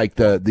it's like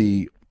I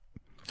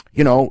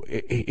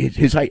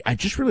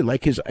just really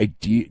like his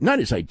idea, not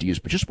his ideas,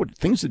 but just what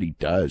things that he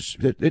does.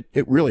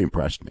 It really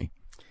impressed me.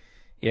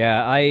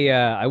 Yeah,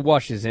 I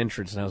watched his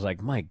entrance and I was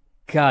like, my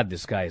God,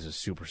 this guy is a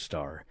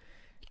superstar.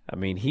 I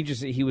mean,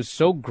 he was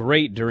so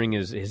great during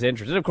his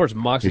entrance. And of course,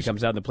 Moxley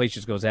comes out and the place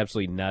just goes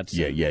absolutely nuts.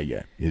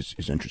 Yeah. His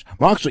entrance.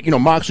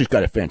 Moxley's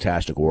got a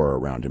fantastic aura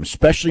around him,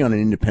 especially on an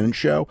independent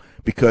show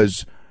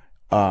because,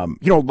 a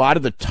lot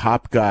of the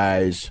top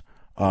guys,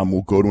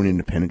 will go to an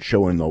independent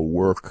show and they'll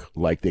work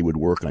like they would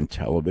work on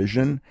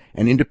television.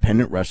 And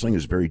independent wrestling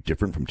is very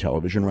different from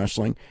television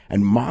wrestling.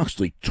 And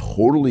Moxley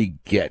totally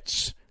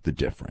gets the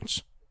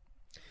difference.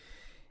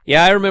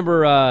 Yeah, I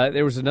remember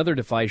there was another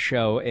Defy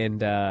show,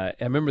 and I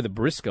remember the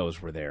Briscoes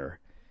were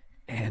there.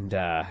 And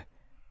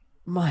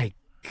my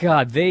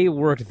God, they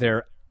worked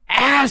their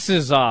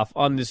asses off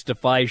on this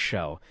Defy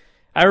show.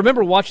 I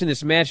remember watching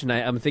this match, and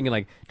I'm thinking,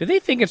 like, do they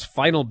think it's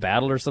Final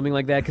Battle or something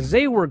like that? Because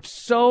they worked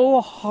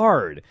so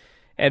hard.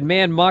 And,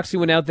 man, Moxley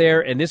went out there,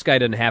 and this guy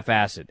doesn't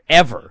half-ass it,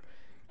 ever.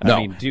 I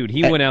mean, dude,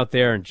 he went out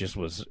there and just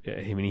was,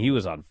 he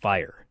was on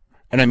fire.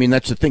 And, I mean,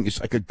 that's the thing.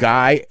 It's like a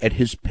guy at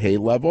his pay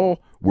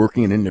level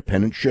working an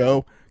independent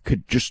show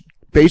could just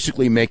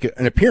basically make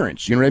an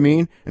appearance. You know what I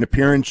mean? An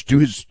appearance, do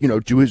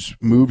his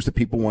moves that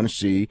people want to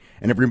see,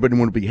 and everybody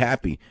want to be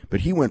happy. But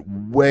he went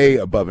way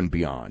above and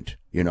beyond,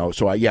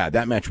 So,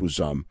 that match was,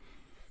 that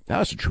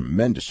was a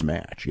tremendous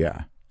match.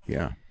 Yeah.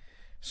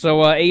 So,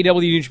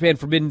 AEW New Japan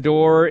Forbidden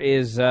Door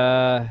is,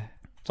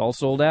 it's all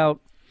sold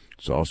out.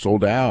 It's all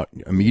sold out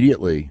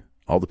immediately.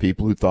 All the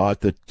people who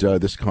thought that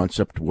this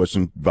concept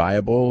wasn't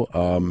viable,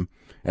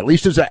 at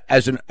least as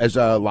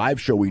a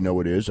live show, we know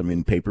it is. I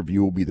mean,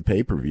 pay-per-view will be the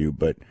pay-per-view,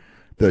 but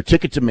the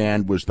ticket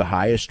demand was the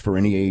highest for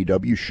any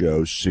AEW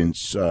show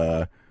since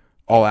All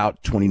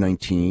Out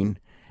 2019,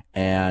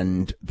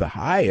 and the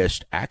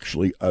highest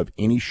actually of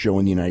any show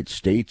in the United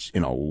States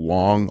in a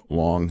long,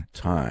 long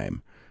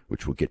time,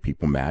 which will get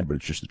people mad, but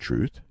it's just the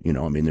truth.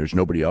 There's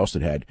nobody else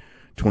that had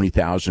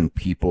 20,000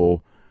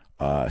 people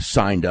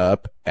signed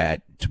up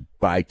to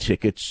buy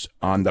tickets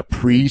on the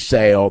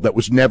pre-sale that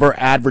was never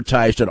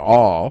advertised at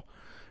all.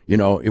 You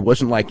know, it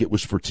wasn't like it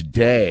was for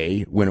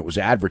today when it was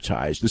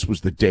advertised. This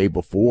was the day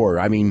before.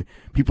 I mean,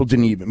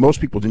 most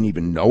people didn't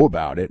even know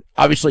about it.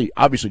 Obviously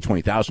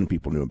 20,000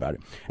 people knew about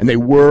it. And they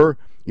were,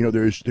 you know,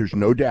 there's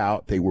no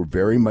doubt they were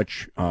very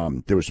much,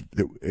 they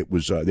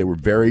were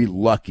very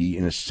lucky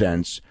in a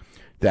sense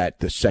that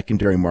the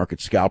secondary market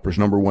scalpers,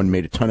 number one,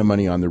 made a ton of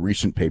money on the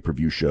recent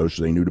pay-per-view shows,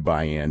 so they knew to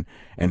buy in.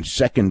 And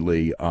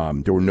secondly,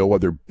 there were no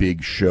other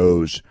big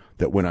shows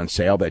that went on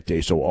sale that day.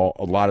 So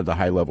a lot of the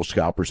high-level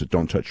scalpers that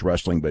don't touch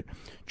wrestling, but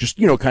just,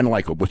 you know, kind of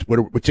like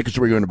what tickets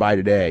are we going to buy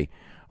today?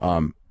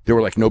 There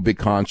were like no big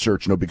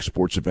concerts, no big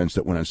sports events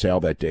that went on sale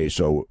that day.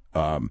 So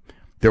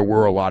there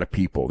were a lot of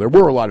people. There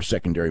were a lot of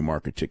secondary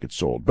market tickets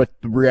sold. But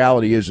the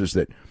reality is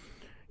that,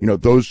 you know,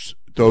 those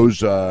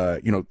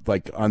you know,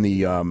 like on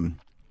the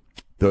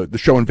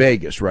show in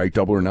Vegas, right,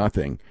 Double or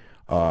Nothing,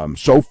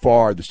 so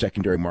far the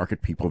secondary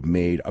market people have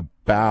made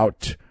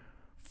about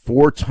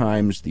 4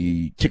 times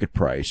the ticket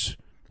price,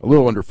 a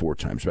little under 4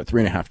 times, about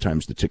 3.5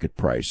 times the ticket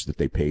price that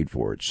they paid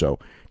for it. So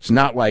it's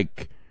not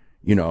like,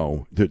 you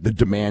know, the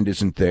demand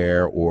isn't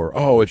there, or,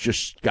 oh, it's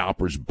just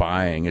scalpers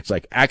buying. It's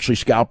like actually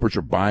scalpers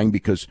are buying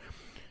because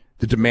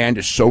the demand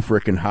is so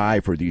freaking high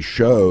for these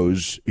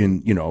shows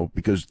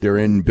because they're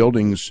in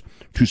buildings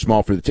too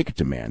small for the ticket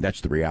demand.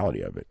 That's the reality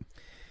of it.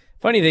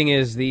 Funny thing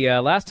is, the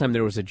last time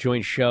there was a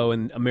joint show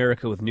in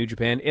America with New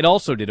Japan, it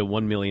also did a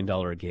 $1 million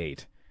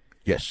gate.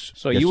 Yes.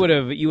 So yes, you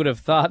would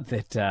have thought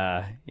that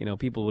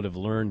people would have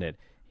learned it.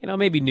 You know,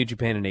 maybe New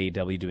Japan and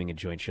AEW doing a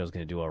joint show is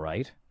going to do all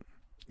right.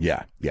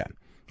 Yeah. Yeah.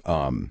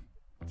 I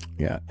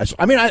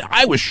mean,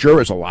 I was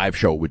sure as a live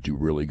show it would do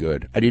really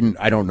good. I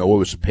don't know it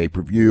was a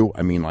pay-per-view.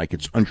 I mean, like,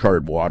 it's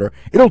uncharted water.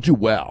 It'll do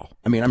well.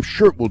 I mean, I'm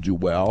sure it will do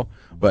well,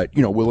 but,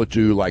 you know, will it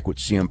do like what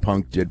CM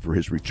Punk did for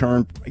his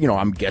return? You know,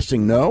 I'm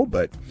guessing no,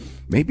 but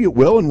maybe it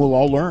will, and we'll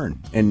all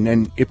learn. And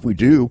then if we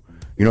do,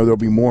 you know, there'll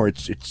be more.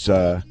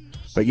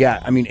 But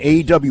yeah, I mean,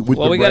 AEW with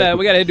we gotta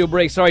head to a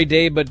break. Sorry,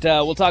 Dave, but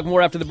we'll talk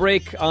more after the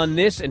break on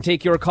this and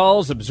take your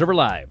calls. Observer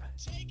Live.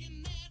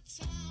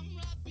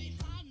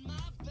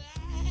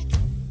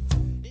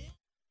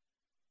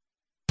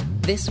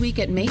 This week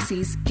at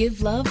Macy's,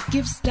 give love,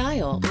 give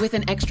style with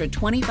an extra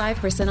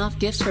 25% off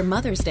gifts for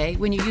Mother's Day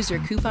when you use your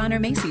coupon or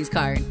Macy's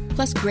card.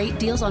 Plus great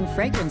deals on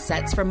fragrance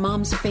sets from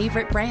Mom's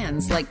favorite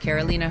brands like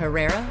Carolina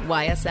Herrera,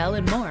 YSL,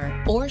 and more.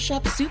 Or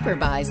shop super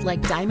buys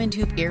like diamond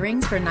hoop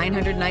earrings for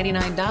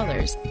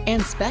 $999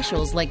 and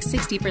specials like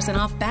 60%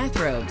 off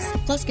bathrobes.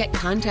 Plus get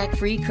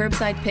contact-free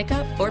curbside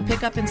pickup or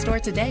pickup in store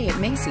today at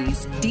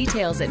Macy's.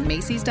 Details at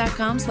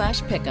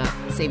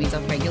Macys.com/pickup. Savings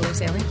off regular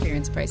sale and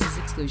clearance prices.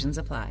 Exclusions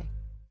apply.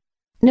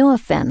 No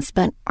offense,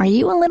 but are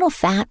you a little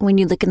fat when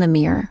you look in the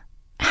mirror?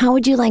 How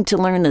would you like to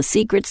learn the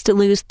secrets to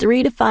lose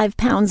 3 to 5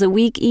 pounds a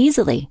week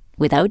easily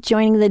without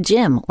joining the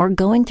gym or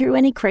going through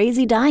any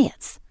crazy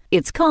diets?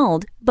 It's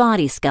called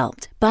Body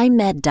Sculpt by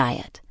Med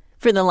Diet.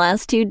 For the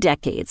last 2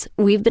 decades,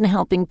 we've been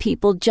helping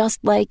people just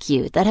like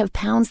you that have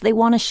pounds they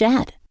want to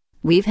shed.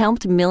 We've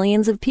helped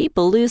millions of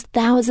people lose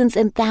thousands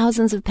and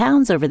thousands of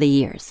pounds over the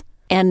years.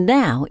 And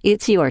now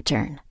it's your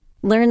turn.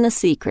 Learn the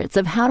secrets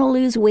of how to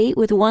lose weight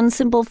with one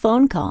simple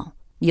phone call.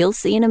 You'll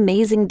see an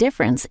amazing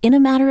difference in a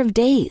matter of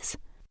days.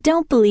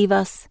 Don't believe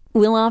us?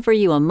 We'll offer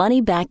you a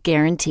money-back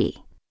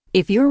guarantee.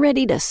 If you're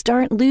ready to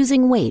start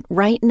losing weight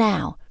right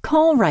now,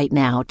 call right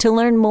now to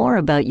learn more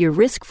about your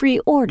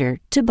risk-free order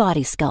to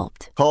Body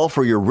Sculpt. Call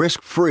for your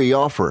risk-free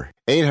offer.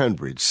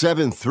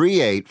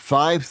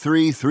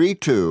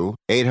 800-738-5332.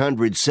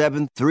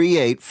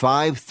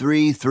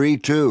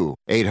 800-738-5332.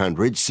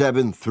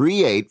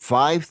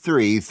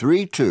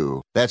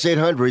 800-738-5332. That's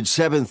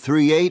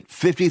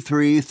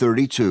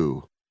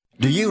 800-738-5332.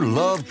 Do you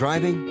love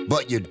driving,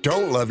 but you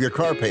don't love your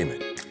car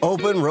payment?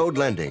 Open Road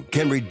Lending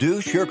can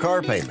reduce your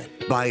car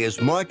payment by as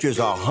much as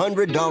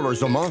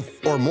 $100 a month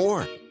or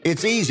more.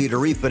 It's easy to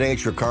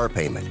refinance your car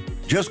payment.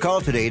 Just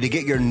call today to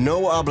get your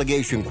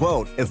no-obligation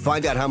quote and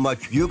find out how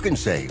much you can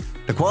save.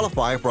 To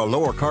qualify for a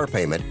lower car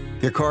payment,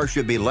 your car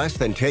should be less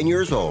than 10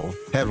 years old,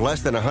 have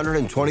less than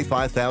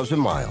 125,000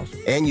 miles,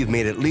 and you've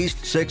made at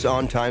least 6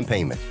 on-time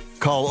payments.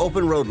 Call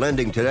Open Road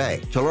Lending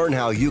today to learn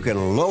how you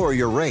can lower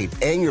your rate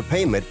and your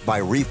payment by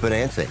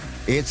refinancing.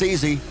 It's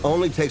easy,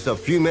 only takes a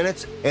few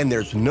minutes, and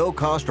there's no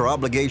cost or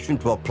obligation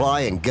to apply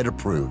and get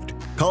approved.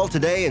 Call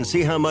today and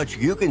see how much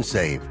you can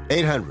save.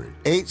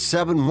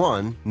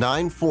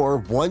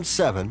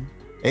 800-871-9417.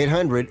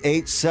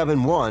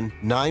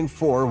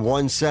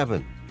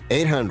 800-871-9417.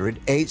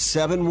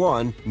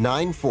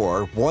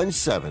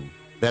 800-871-9417.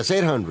 That's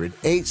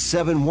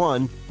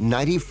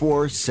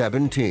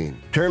 800-871-9417.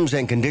 Terms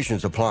and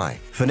conditions apply.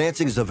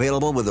 Financing is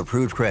available with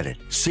approved credit.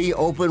 See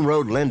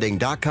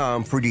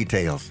openroadlending.com for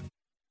details.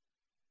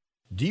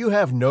 Do you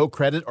have no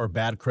credit or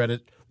bad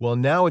credit? Well,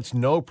 now it's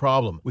no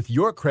problem with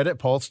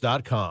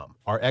YourCreditPulse.com.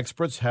 Our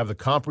experts have the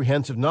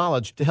comprehensive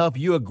knowledge to help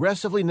you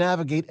aggressively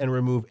navigate and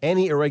remove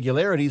any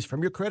irregularities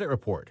from your credit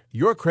report.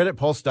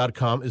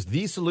 YourCreditPulse.com is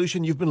the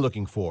solution you've been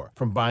looking for,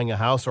 from buying a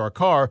house or a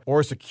car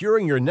or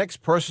securing your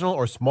next personal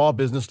or small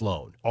business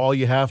loan. All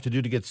you have to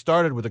do to get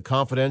started with a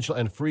confidential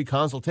and free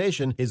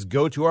consultation is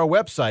go to our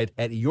website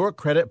at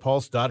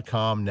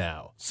YourCreditPulse.com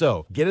now.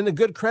 So, get in the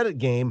good credit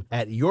game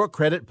at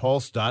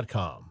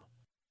YourCreditPulse.com.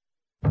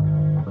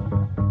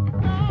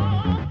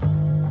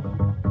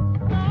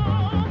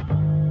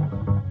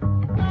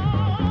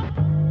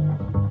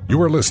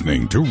 You are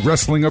listening to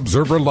Wrestling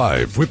Observer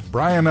Live with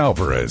Bryan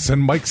Alvarez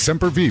and Mike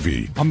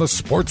Sempervive on the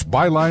Sports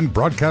Byline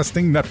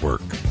Broadcasting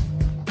Network.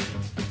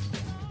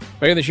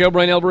 Back on the show,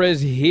 Bryan Alvarez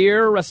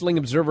here, Wrestling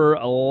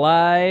Observer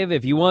Live.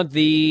 If you want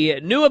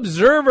the new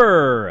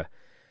Observer,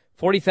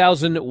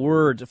 40,000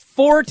 words,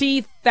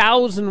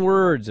 40,000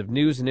 words of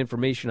news and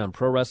information on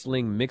pro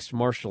wrestling, mixed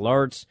martial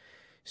arts,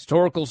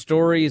 historical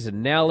stories,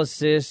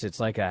 analysis. It's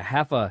like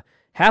half a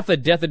death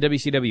of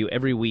WCW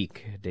every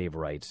week, Dave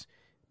writes.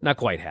 Not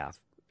quite half.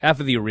 Half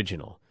of the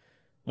original.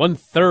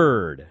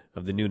 1/3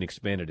 of the new and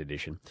expanded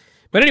edition.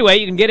 But anyway,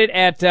 you can get it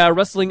at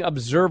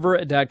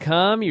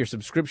WrestlingObserver.com. Your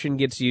subscription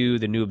gets you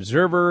the new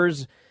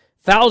Observers,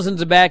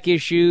 thousands of back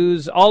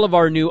issues, all of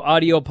our new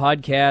audio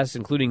podcasts,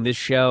 including this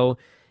show,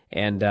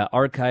 and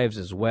archives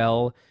as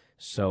well.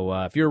 So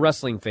if you're a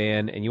wrestling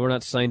fan and you are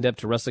not signed up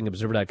to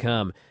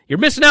WrestlingObserver.com, you're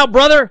missing out,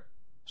 brother!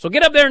 So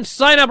get up there and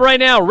sign up right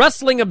now,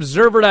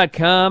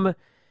 WrestlingObserver.com.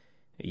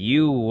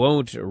 You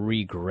won't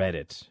regret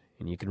it.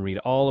 And you can read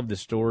all of the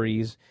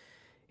stories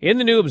in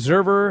the new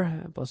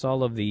Observer, plus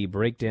all of the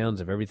breakdowns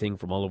of everything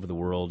from all over the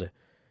world.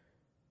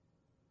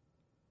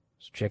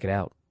 So check it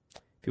out.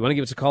 If you want to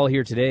give us a call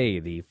here today,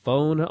 the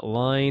phone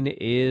line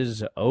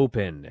is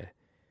open.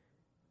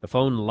 The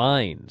phone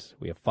lines,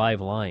 we have 5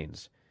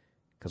 lines,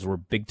 because we're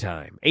big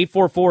time.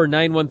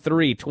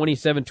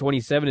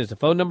 844-913-2727 is the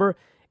phone number.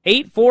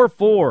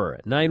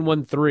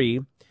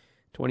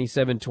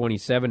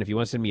 844-913-2727. If you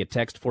want to send me a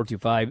text,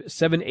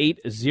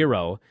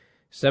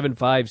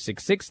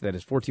 425-780-7566. That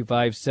is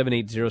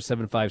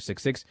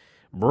 425-780-7566.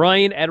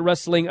 Bryan at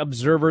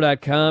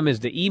WrestlingObserver.com is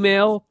the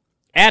email.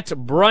 At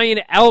Bryan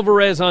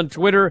Alvarez on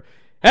Twitter.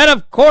 And,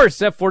 of course,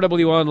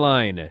 F4W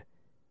Online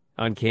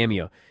on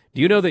Cameo.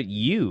 Do you know that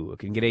you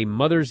can get a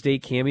Mother's Day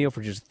Cameo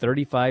for just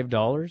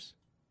 $35?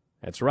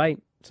 That's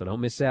right. So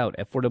don't miss out.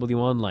 F4W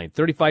Online.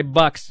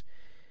 $35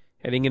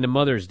 heading into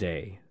Mother's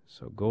Day.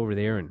 So go over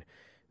there and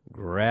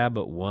grab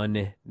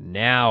one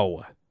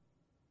now.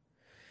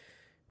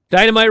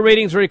 Dynamite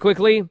ratings very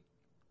quickly.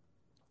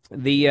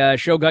 The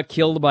show got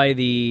killed by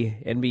the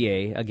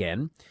NBA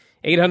again.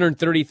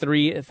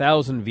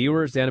 833,000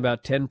 viewers, down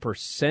about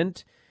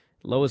 10%.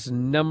 Lowest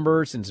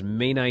number since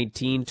May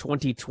 19,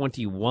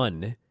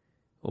 2021,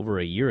 over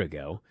a year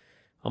ago,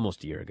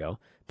 almost a year ago.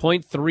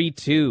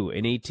 0.32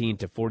 in 18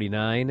 to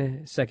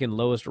 49, second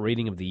lowest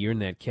rating of the year in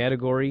that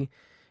category.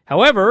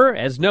 However,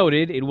 as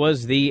noted, it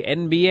was the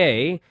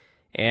NBA,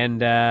 and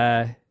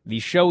the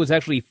show was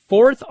actually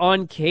 4th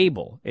on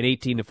cable at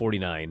 18 to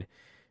 49,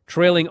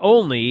 trailing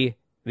only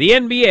the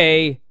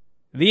NBA,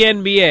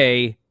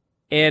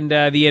 and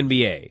the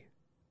NBA.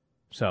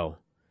 So,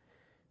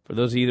 for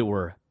those of you that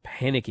were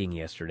panicking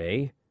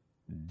yesterday,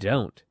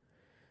 don't.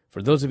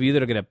 For those of you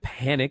that are going to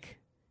panic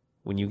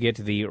when you get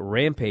to the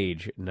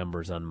Rampage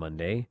numbers on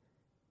Monday,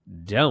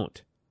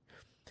 don't.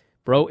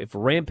 Bro, if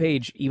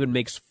Rampage even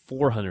makes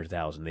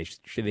 400,000,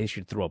 they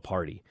should throw a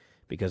party,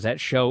 because that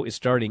show is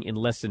starting in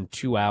less than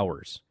 2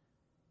 hours.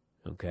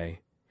 Okay?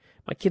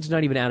 My kid's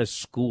not even out of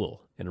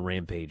school, and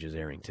Rampage is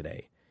airing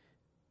today.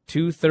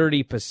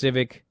 2:30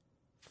 Pacific,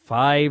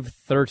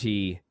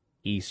 5:30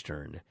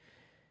 Eastern.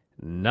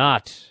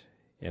 Not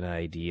an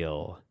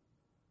ideal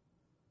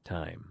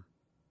time.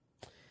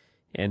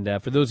 And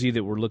for those of you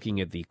that were looking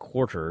at the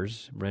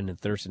quarters, Brendan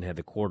Thurston had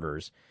the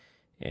quarters,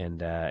 and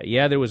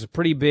there was a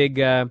pretty big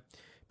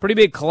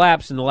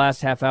collapse in the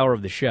last half hour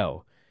of the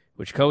show,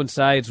 which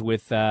coincides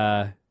with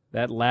that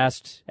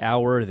last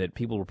hour that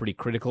people were pretty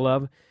critical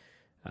of.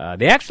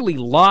 They actually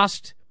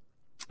lost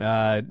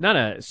not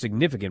a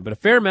significant, but a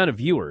fair amount of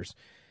viewers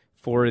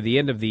for the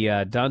end of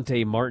the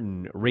Dante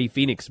Martin-Ray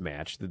Phoenix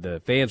match that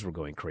the fans were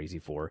going crazy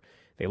for.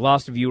 They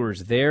lost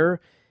viewers there,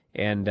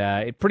 and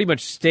it pretty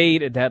much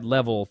stayed at that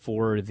level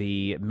for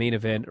the main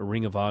event,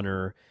 Ring of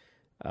Honor,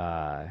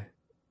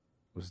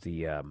 was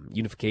the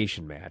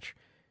unification match.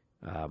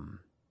 I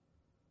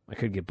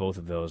could get both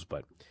of those,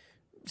 but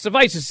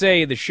suffice to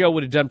say, the show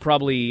would have done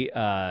probably,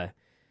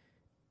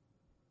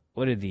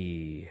 what did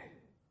the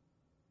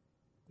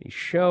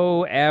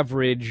show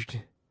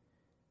averaged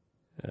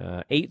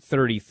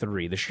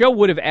 833. The show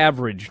would have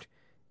averaged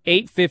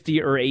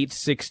 850 or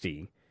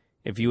 860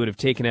 if you would have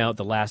taken out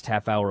the last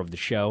half hour of the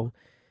show.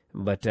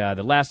 But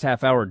the last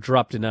half hour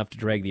dropped enough to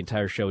drag the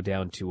entire show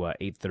down to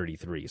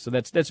 833. So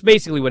that's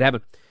basically what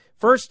happened.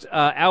 First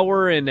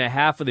hour and a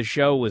half of the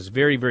show was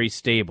very, very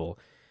stable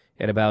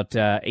at about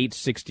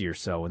 860 or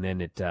so, and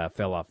then it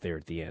fell off there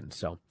at the end.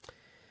 So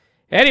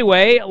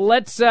Anyway,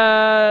 let's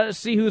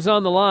see who's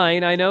on the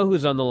line. I know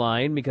who's on the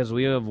line because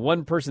we have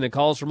one person that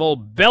calls from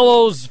old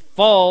Bellows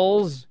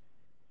Falls.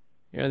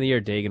 You're on the air,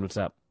 Dagan. What's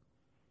up?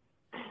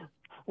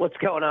 What's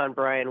going on,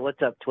 Brian?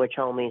 What's up, Twitch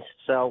homies?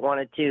 So I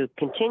wanted to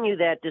continue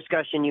that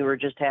discussion you were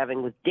just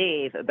having with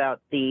Dave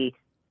about the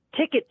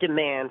ticket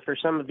demand for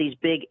some of these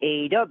big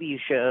AEW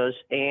shows,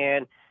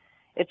 and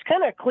it's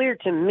kind of clear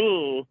to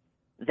me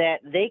that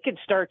they could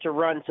start to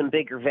run some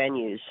bigger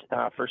venues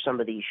for some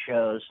of these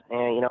shows.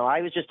 And,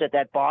 I was just at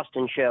that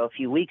Boston show a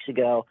few weeks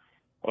ago,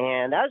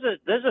 and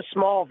there's a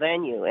small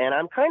venue, and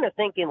I'm kind of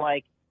thinking,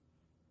 like,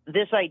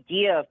 this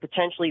idea of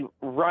potentially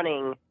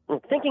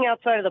thinking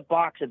outside of the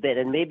box a bit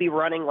and maybe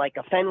running like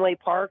a Fenway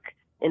Park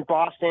in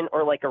Boston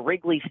or like a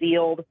Wrigley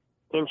Field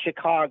in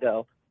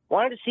Chicago.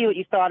 Wanted to see what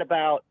you thought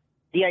about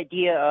the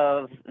idea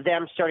of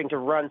them starting to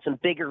run some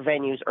bigger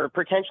venues or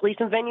potentially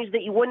some venues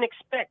that you wouldn't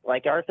expect,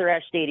 like Arthur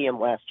Ashe Stadium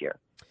last year.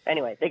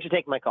 Anyway, thanks for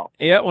taking my call.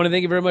 Yeah, I want to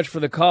thank you very much for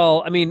the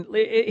call. I mean,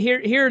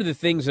 here are the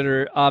things that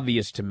are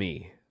obvious to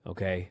me,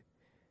 okay?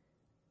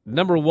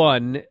 Number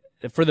one,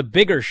 for the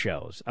bigger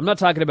shows, I'm not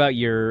talking about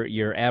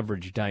your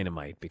average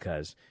Dynamite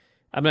because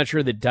I'm not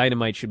sure that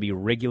Dynamite should be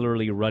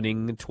regularly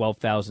running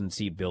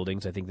 12,000-seat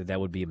buildings. I think that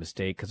would be a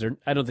mistake because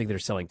I don't think they're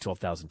selling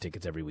 12,000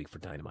 tickets every week for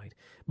Dynamite.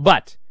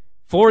 But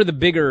for the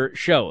bigger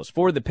shows,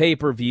 for the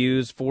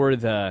pay-per-views, for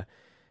the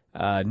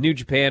New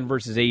Japan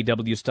versus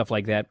AEW, stuff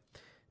like that,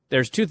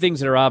 there's two things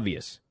that are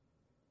obvious.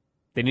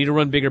 They need to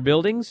run bigger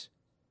buildings,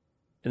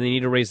 and they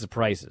need to raise the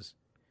prices.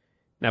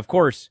 Now, of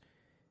course,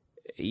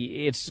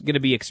 it's going to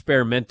be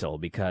experimental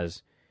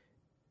because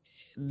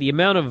the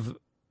amount of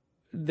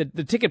the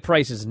ticket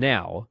prices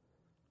now,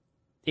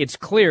 it's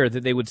clear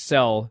that they would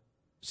sell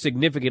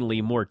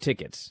significantly more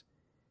tickets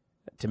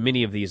to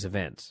many of these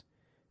events.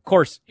 Of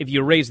course, if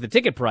you raise the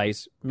ticket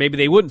price, maybe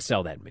they wouldn't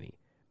sell that many.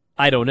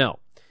 I don't know.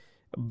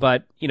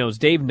 But, as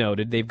Dave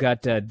noted, they've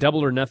got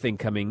Double or Nothing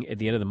coming at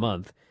the end of the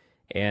month.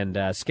 And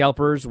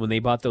scalpers, when they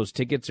bought those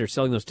tickets, they're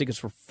selling those tickets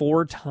for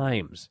 4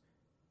 times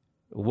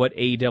what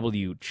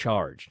AEW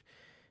charged.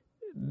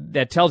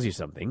 That tells you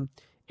something.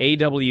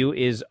 AEW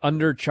is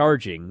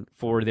undercharging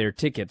for their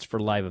tickets for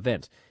live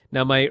events.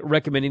 Now, am I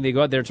recommending they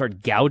go out there and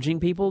start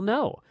gouging people?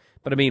 No.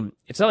 But, I mean,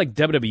 it's not like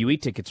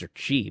WWE tickets are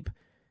cheap.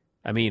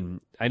 I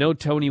mean, I know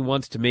Tony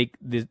wants to make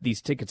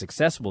these tickets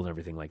accessible and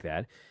everything like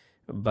that.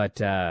 But,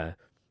 when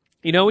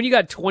you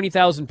got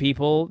 20,000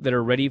 people that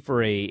are ready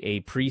for a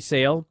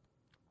pre-sale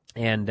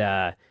and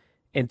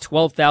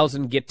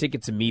 12,000 get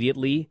tickets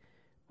immediately,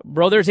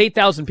 bro, there's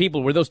 8,000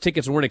 people where those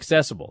tickets weren't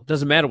accessible.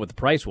 Doesn't matter what the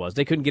price was.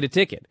 They couldn't get a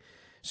ticket.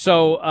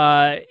 So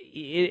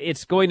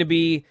it's going to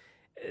be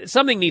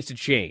something needs to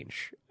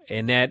change,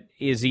 and that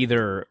is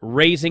either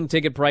raising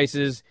ticket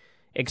prices,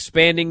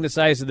 expanding the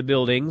size of the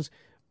buildings,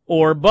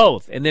 or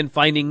both, and then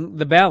finding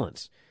the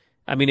balance.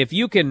 I mean, if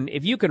you can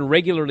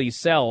regularly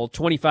sell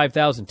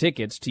 25,000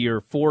 tickets to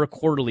your 4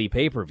 quarterly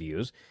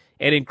pay-per-views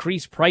and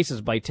increase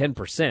prices by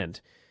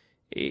 10%,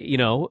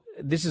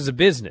 this is a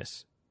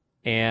business,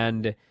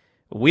 and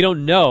we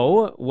don't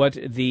know what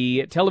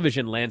the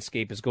television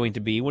landscape is going to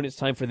be when it's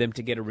time for them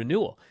to get a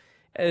renewal.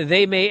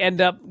 They may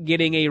end up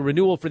getting a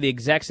renewal for the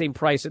exact same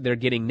price that they're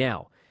getting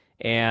now.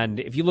 And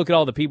if you look at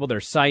all the people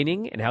they're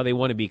signing and how they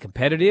want to be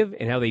competitive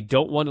and how they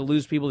don't want to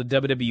lose people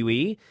to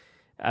WWE,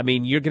 I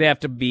mean, you're going to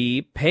have to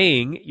be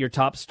paying your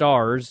top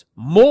stars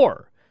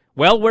more.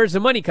 Well, where's the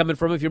money coming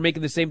from if you're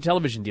making the same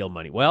television deal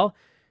money? Well,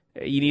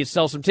 you need to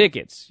sell some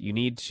tickets. You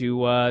need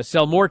to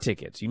sell more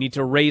tickets. You need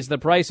to raise the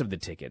price of the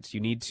tickets. You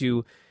need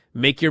to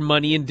make your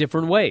money in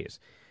different ways.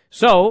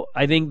 So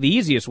I think the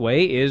easiest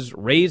way is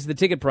raise the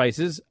ticket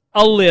prices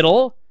a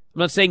little. I'm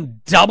not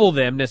saying double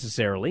them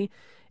necessarily.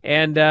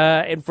 And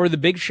for the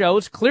big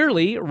shows,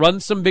 clearly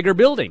run some bigger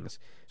buildings.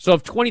 So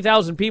if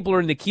 20,000 people are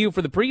in the queue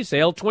for the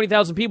pre-sale,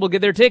 20,000 people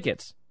get their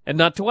tickets and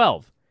not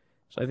 12.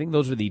 So I think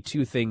those are the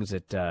two things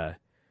that that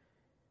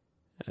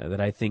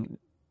I think.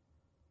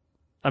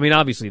 I mean,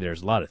 obviously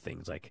there's a lot of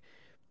things like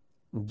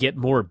get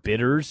more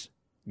bidders,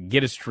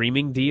 get a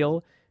streaming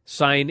deal,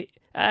 sign.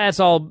 That's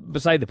all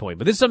beside the point.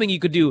 But this is something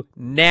you could do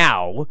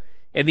now,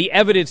 and the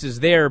evidence is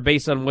there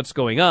based on what's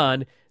going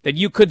on, that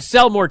you could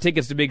sell more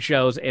tickets to big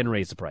shows and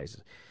raise the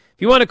prices.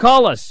 If you want to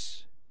call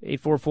us,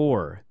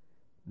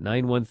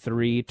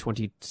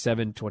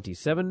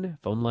 844-913-2727.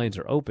 Phone lines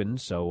are open,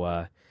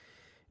 so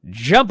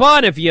jump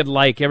on if you'd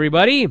like,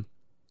 everybody.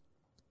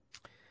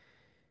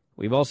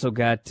 We've also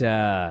got,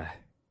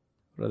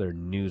 what other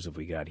news have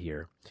we got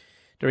here?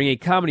 During a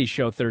comedy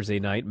show Thursday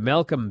night,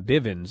 Malcolm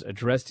Bivens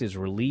addressed his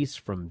release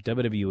from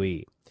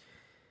WWE.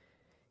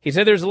 He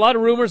said, there's a lot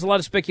of rumors, a lot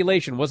of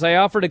speculation. Was I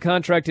offered a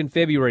contract in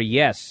February?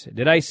 Yes.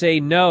 Did I say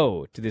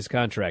no to this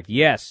contract?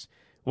 Yes.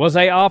 Was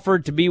I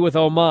offered to be with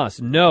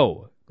Omos?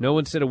 No. No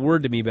one said a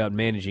word to me about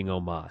managing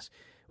Omos.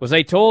 Was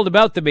I told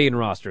about the main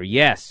roster?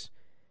 Yes.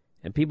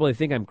 And people, they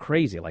think I'm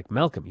crazy. Like,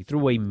 Malcolm, you threw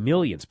away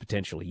millions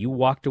potentially. You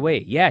walked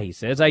away. Yeah, he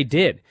says, I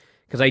did,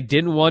 because I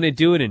didn't want to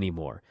do it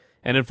anymore.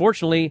 And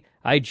unfortunately,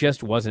 I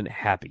just wasn't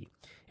happy.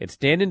 At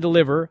Stand and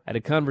Deliver, I had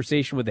a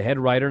conversation with the head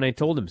writer, and I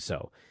told him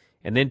so.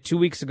 And then 2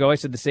 weeks ago, I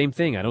said the same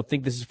thing. I don't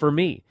think this is for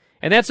me.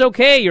 And that's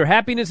okay. Your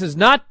happiness is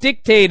not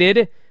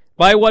dictated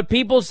by what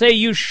people say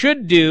you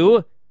should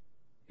do.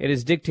 It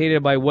is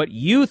dictated by what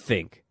you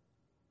think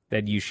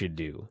that you should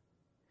do.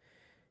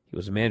 He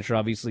was a manager,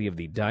 obviously, of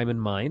the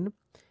Diamond Mine,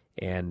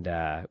 and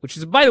which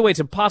is, by the way, it's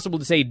impossible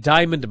to say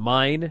Diamond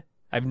Mine.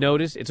 I've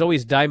noticed. It's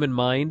always Diamond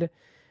Mine.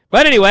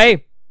 But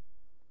anyway,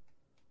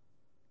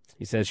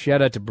 he says,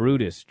 shout out to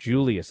Brutus,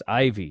 Julius,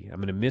 Ivy. I'm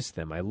going to miss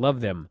them. I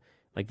love them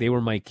like they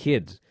were my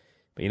kids.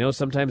 But, you know,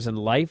 sometimes in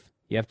life,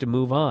 you have to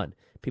move on.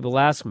 People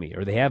ask me,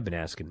 or they have been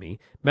asking me,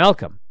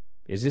 Malcolm,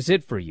 is this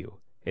it for you?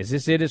 Is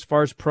this it as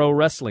far as pro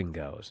wrestling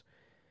goes?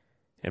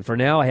 And for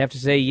now, I have to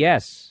say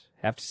yes.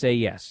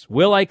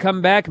 Will I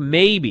come back?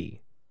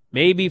 Maybe.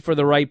 Maybe for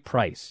the right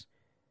price.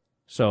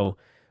 So,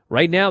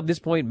 right now, at this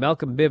point,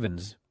 Malcolm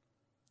Bivens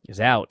is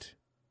out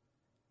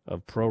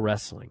of pro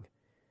wrestling.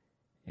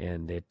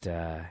 And it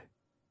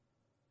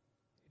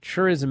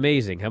sure is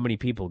amazing how many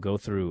people go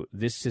through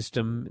this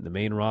system, the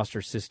main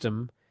roster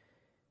system,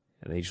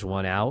 and they just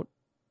want out.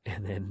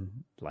 And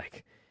then,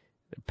 like,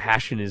 the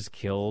passion is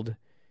killed.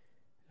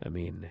 I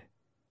mean,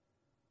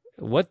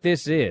 what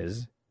this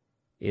is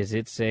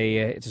it's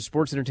a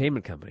sports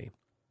entertainment company.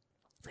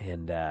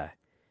 And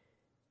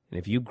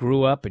if you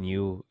grew up and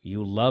you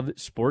love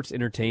sports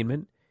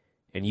entertainment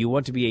and you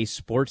want to be a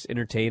sports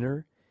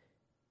entertainer,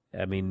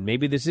 I mean,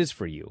 maybe this is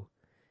for you.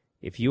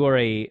 If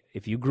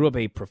you grew up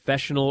a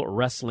professional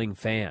wrestling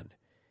fan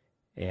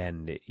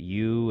and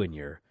you and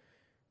your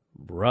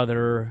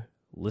brother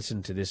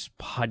listened to this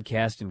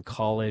podcast in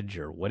college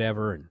or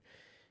whatever, and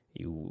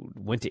you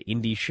went to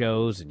indie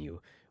shows and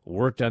you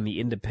worked on the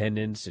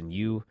independents and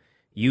you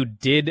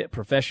did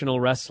professional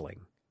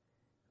wrestling,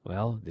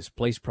 well, this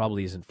place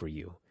probably isn't for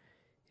you.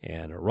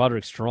 And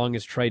Roderick Strong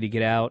has tried to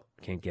get out,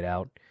 can't get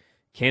out.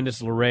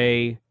 Candice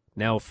LeRae,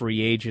 now a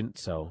free agent,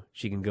 so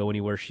she can go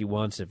anywhere she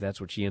wants if that's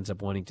what she ends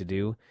up wanting to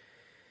do.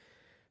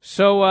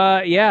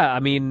 So, yeah, I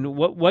mean,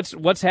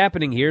 what's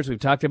happening here, as we've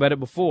talked about it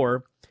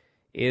before,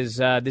 is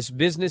this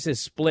business is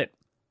split.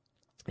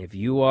 If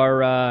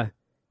you're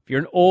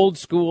an old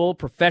school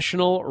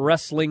professional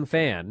wrestling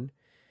fan,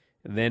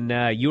 then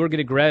you are going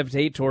to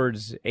gravitate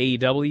towards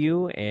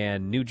AEW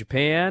and New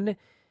Japan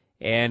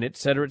and et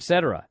cetera, et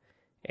cetera.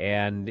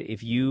 And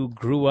if you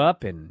grew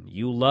up and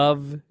you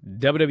love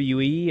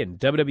WWE and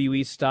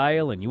WWE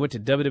style and you went to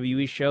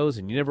WWE shows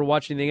and you never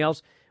watched anything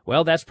else,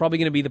 well, that's probably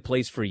going to be the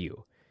place for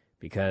you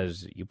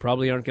because you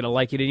probably aren't going to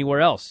like it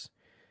anywhere else.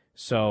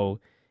 So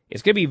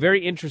it's going to be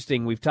very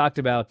interesting. We've talked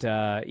about,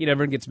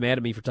 everyone gets mad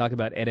at me for talking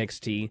about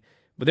NXT,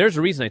 but there's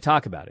a reason I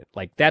talk about it.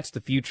 Like, that's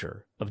the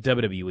future of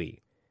WWE.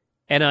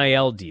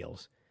 NIL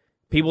deals.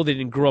 People that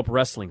didn't grow up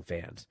wrestling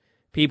fans.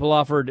 People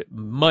offered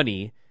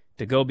money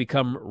to go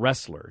become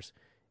wrestlers.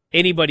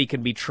 Anybody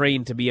can be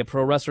trained to be a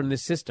pro wrestler in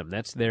this system.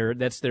 That's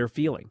their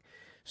feeling.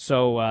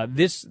 So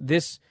this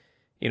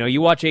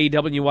you watch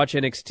AEW and you watch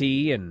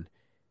NXT and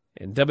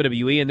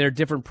WWE, and they're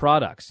different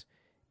products,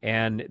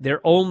 and they're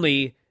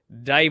only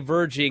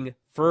diverging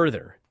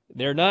further.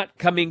 They're not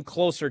coming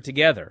closer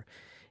together.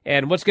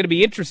 And what's going to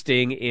be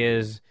interesting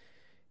is,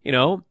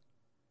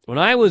 when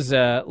I was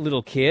a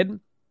little kid,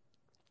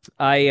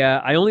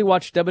 I only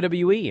watched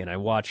WWE, and I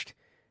watched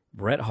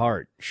Bret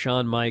Hart,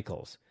 Shawn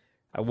Michaels.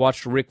 I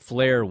watched Ric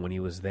Flair when he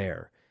was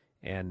there.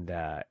 And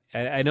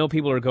I know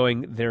people are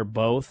going, they're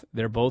both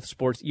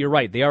sports. You're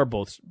right, they are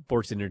both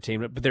sports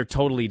entertainment, but they're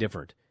totally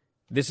different.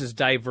 This is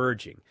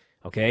diverging,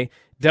 okay?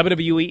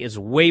 WWE is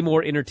way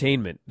more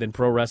entertainment than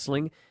pro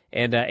wrestling,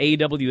 and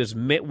AEW is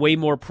way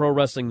more pro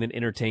wrestling than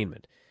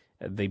entertainment.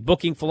 The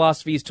booking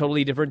philosophy is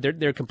totally different.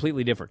 They're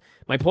completely different.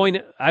 My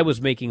point I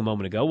was making a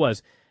moment ago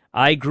was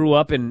I grew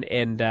up and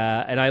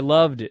I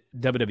loved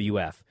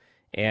WWF.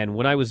 And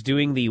when I was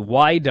doing the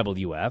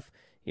YWF,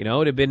 it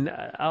had been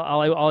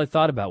all I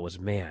thought about was,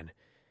 man,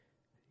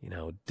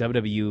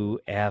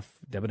 WWF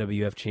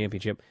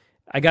Championship.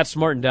 I got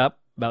smartened up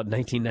about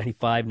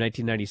 1995,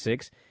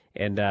 1996,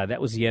 and that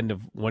was the end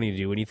of wanting to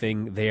do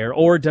anything there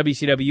or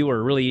WCW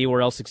or really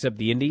anywhere else except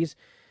the Indies.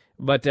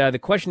 But the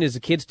question is, the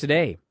kids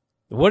today.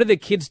 What are the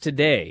kids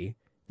today,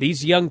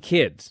 these young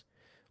kids,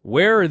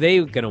 where are they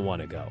going to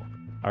want to go?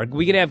 Are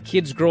we going to have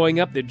kids growing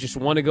up that just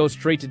want to go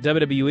straight to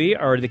WWE,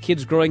 or are the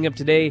kids growing up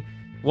today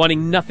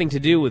wanting nothing to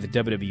do with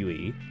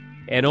WWE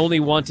and only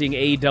wanting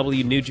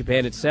AEW, New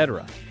Japan,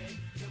 etc.?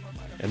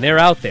 And they're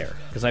out there,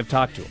 because I've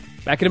talked to them.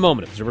 Back in a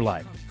moment, Observer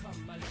Live.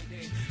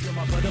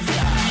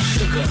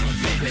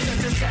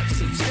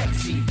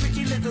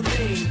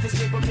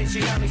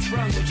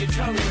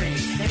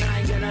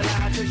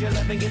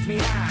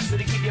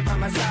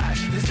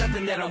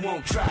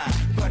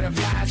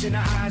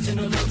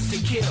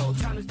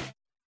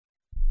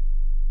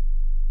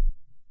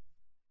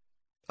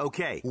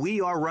 Okay,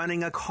 we are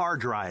running a car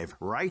drive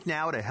right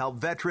now to help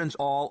veterans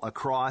all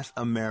across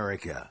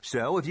America.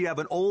 So if you have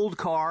an old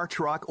car,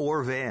 truck,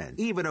 or van,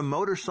 even a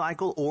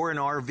motorcycle or an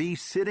RV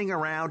sitting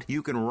around,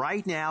 you can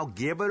right now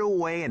give it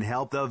away and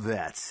help the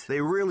vets.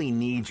 They really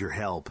need your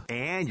help.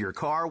 And your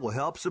car will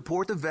help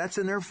support the vets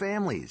and their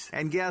families.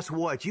 And guess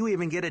what? You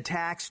even get a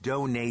tax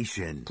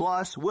donation.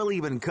 Plus, we'll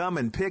even come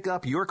and pick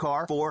up your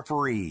car for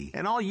free.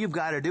 And all you've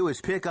got to do is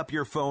pick up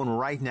your phone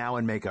right now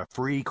and make a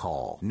free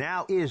call.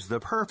 Now is the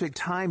perfect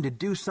time to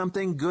do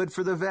something good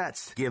for the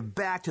vets. Give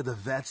back to the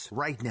vets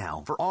right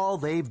now for all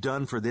they've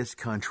done for this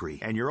country.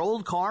 And your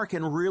old car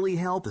can really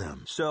help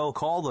them. So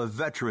call the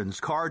Veterans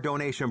Car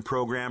Donation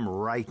Program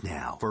right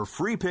now for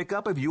free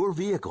pickup of your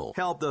vehicle.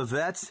 Help the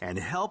vets and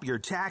help your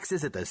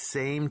taxes at the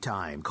same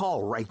time.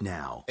 Call right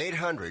now.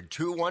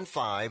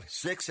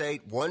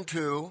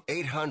 800-215-6812.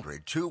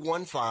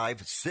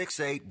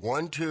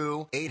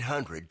 800-215-6812.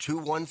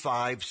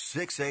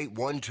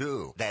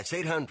 800-215-6812. That's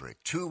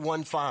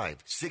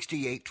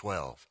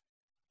 800-215-6812.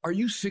 Are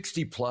you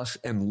 60 plus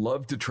and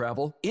love to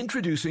travel?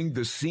 Introducing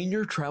the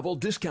Senior Travel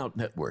Discount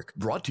Network,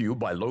 brought to you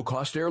by Low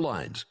Cost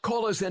Airlines.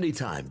 Call us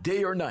anytime,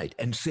 day or night,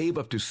 and save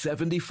up to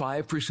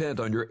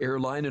 75% on your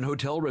airline and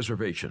hotel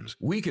reservations.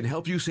 We can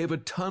help you save a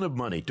ton of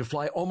money to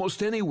fly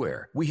almost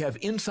anywhere. We have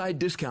inside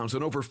discounts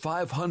on over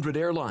 500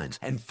 airlines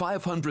and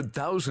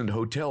 500,000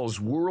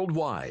 hotels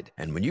worldwide.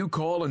 And when you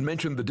call and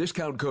mention the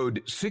discount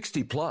code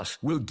 60 plus,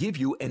 we'll give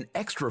you an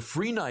extra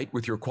free night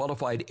with your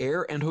qualified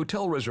air and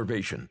hotel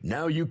reservation.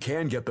 Now you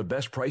can get the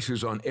best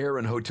prices on air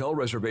and hotel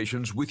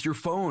reservations with your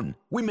phone.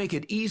 We make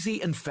it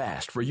easy and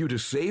fast for you to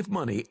save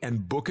money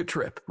and book a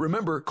trip.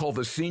 Remember, call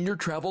the Senior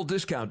Travel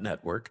Discount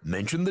Network,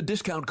 mention the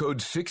discount code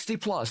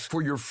 60+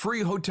 for your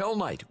free hotel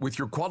night with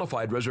your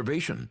qualified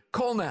reservation.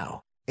 Call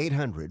now.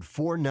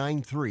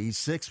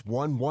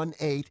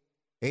 800-493-6118.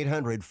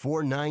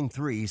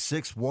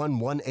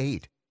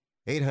 800-493-6118.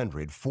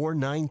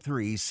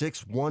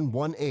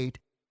 800-493-6118.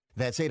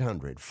 That's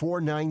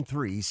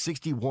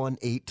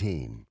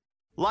 800-493-6118.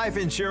 Life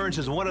insurance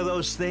is one of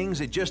those things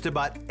that just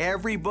about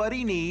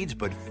everybody needs,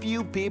 but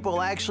few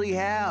people actually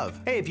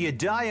have. Hey, if you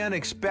die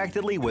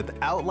unexpectedly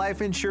without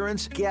life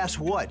insurance, guess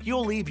what?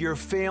 You'll leave your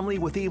family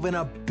with even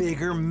a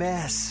bigger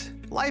mess.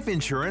 Life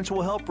insurance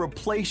will help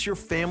replace your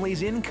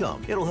family's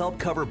income. It'll help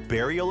cover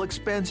burial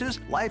expenses.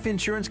 Life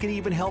insurance can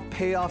even help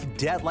pay off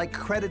debt like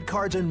credit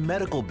cards and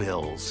medical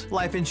bills.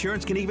 Life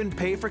insurance can even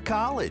pay for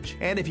college.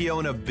 And if you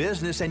own a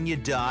business and you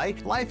die,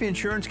 life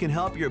insurance can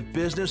help your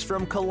business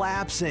from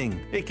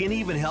collapsing. It can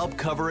even help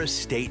cover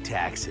estate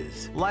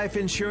taxes. Life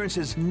insurance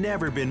has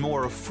never been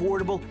more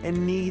affordable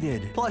and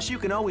needed. Plus, you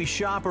can always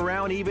shop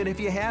around even if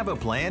you have a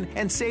plan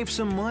and save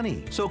some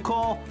money. So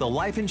call the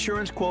Life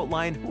Insurance Quote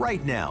Line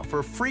right now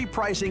for free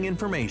pricing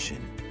information.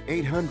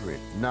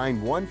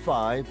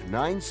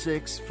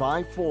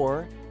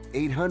 800-915-9654.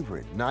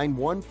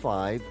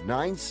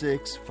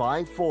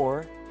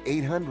 800-915-9654.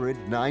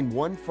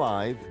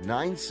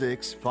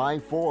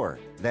 800-915-9654.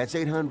 That's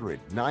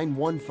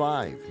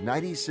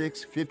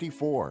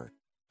 800-915-9654.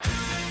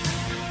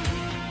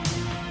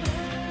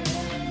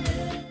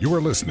 You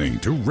are listening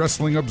to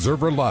Wrestling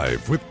Observer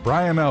Live with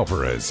Bryan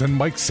Alvarez and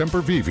Mike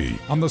Sempervive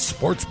on the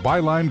Sports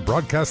Byline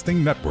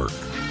Broadcasting Network.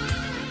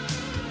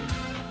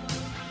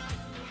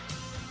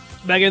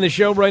 Back in the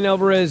show, Bryan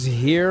Alvarez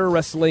here,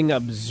 Wrestling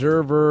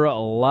Observer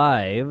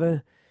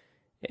Live.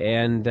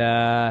 And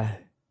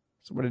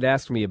someone had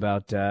asked me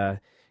about, got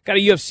a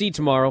UFC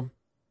tomorrow,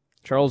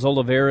 Charles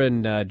Oliveira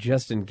and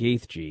Justin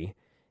Gaethje.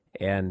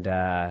 And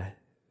no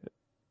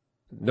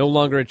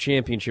longer a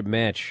championship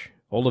match.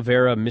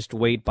 Oliveira missed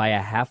weight by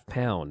a half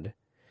pound.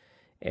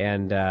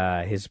 And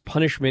his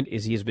punishment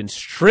is he has been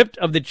stripped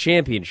of the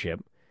championship.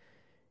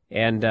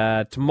 And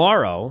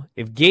tomorrow,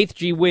 if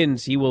Gaethje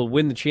wins, he will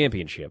win the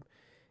championship.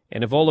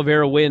 And if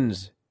Oliveira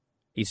wins,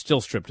 he's still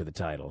stripped of the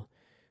title.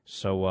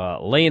 So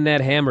laying that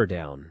hammer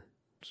down.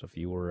 So if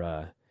you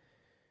were,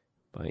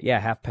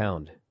 half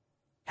pound.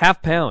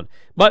 Half pound.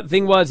 But the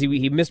thing was,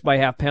 he missed by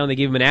half pound. They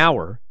gave him an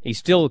hour. He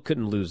still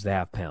couldn't lose the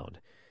half pound.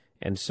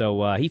 And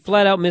so he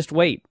flat out missed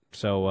weight.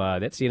 So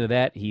that's the end of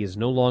that. He is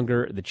no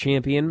longer the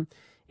champion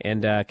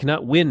and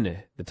cannot win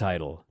the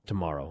title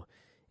tomorrow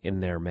in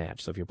their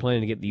match. So if you're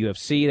planning to get the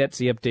UFC, that's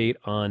the update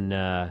on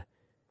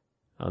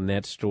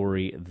that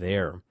story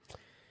there.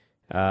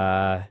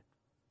 What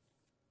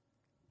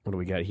do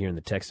we got here in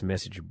the text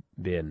message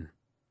bin?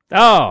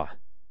 Oh!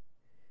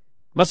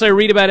 Must I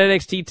read about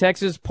NXT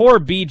Texas? Poor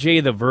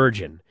BJ the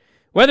Virgin.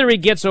 Whether he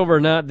gets over or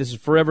not, this is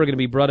forever going to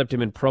be brought up to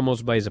him in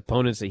promos by his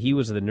opponents that he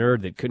was the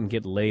nerd that couldn't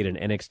get laid in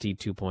NXT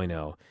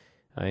 2.0.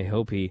 I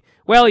hope he...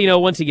 Well,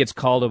 once he gets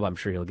called up, I'm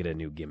sure he'll get a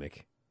new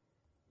gimmick.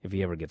 If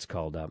he ever gets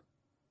called up.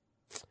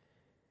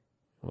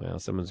 Well,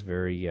 someone's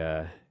very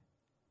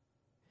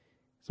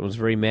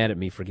mad at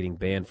me for getting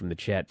banned from the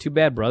chat. Too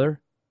bad,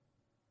 brother.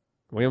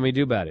 What do you want me to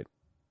do about it?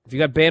 If you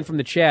got banned from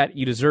the chat,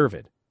 you deserve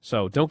it.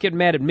 So don't get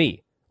mad at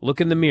me. Look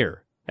in the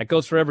mirror. That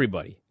goes for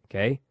everybody,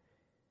 okay?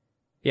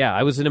 Yeah,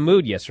 I was in a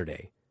mood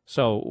yesterday.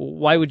 So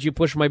why would you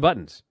push my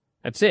buttons?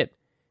 That's it.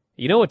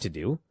 You know what to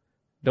do.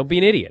 Don't be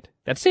an idiot.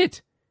 That's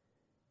it.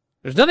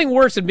 There's nothing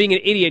worse than being an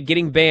idiot,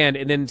 getting banned,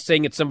 and then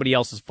saying it's somebody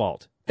else's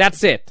fault.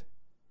 That's it.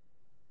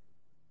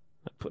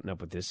 Not putting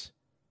up with this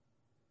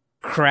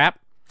crap.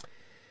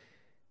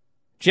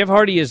 Jeff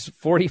Hardy is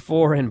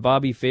 44 and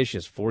Bobby Fish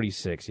is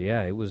 46.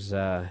 Yeah, it was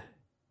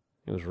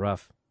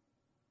rough.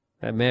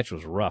 That match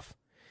was rough.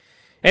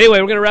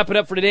 Anyway, we're going to wrap it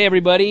up for today,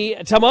 everybody.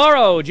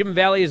 Tomorrow, Jim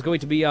Valley is going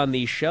to be on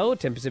the show,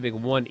 10 Pacific,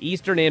 1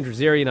 Eastern, Andrew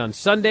Zarian on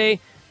Sunday.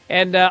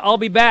 And I'll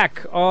be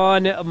back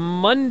on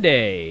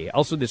Monday.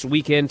 Also this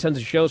weekend, tons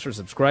of shows for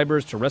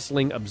subscribers to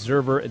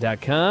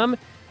WrestlingObserver.com.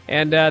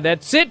 And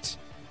that's it.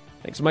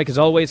 Thanks, Mike, as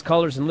always.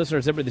 Callers and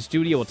listeners over at the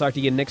studio. We'll talk to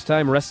you again next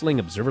time. Wrestling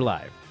Observer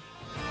Live.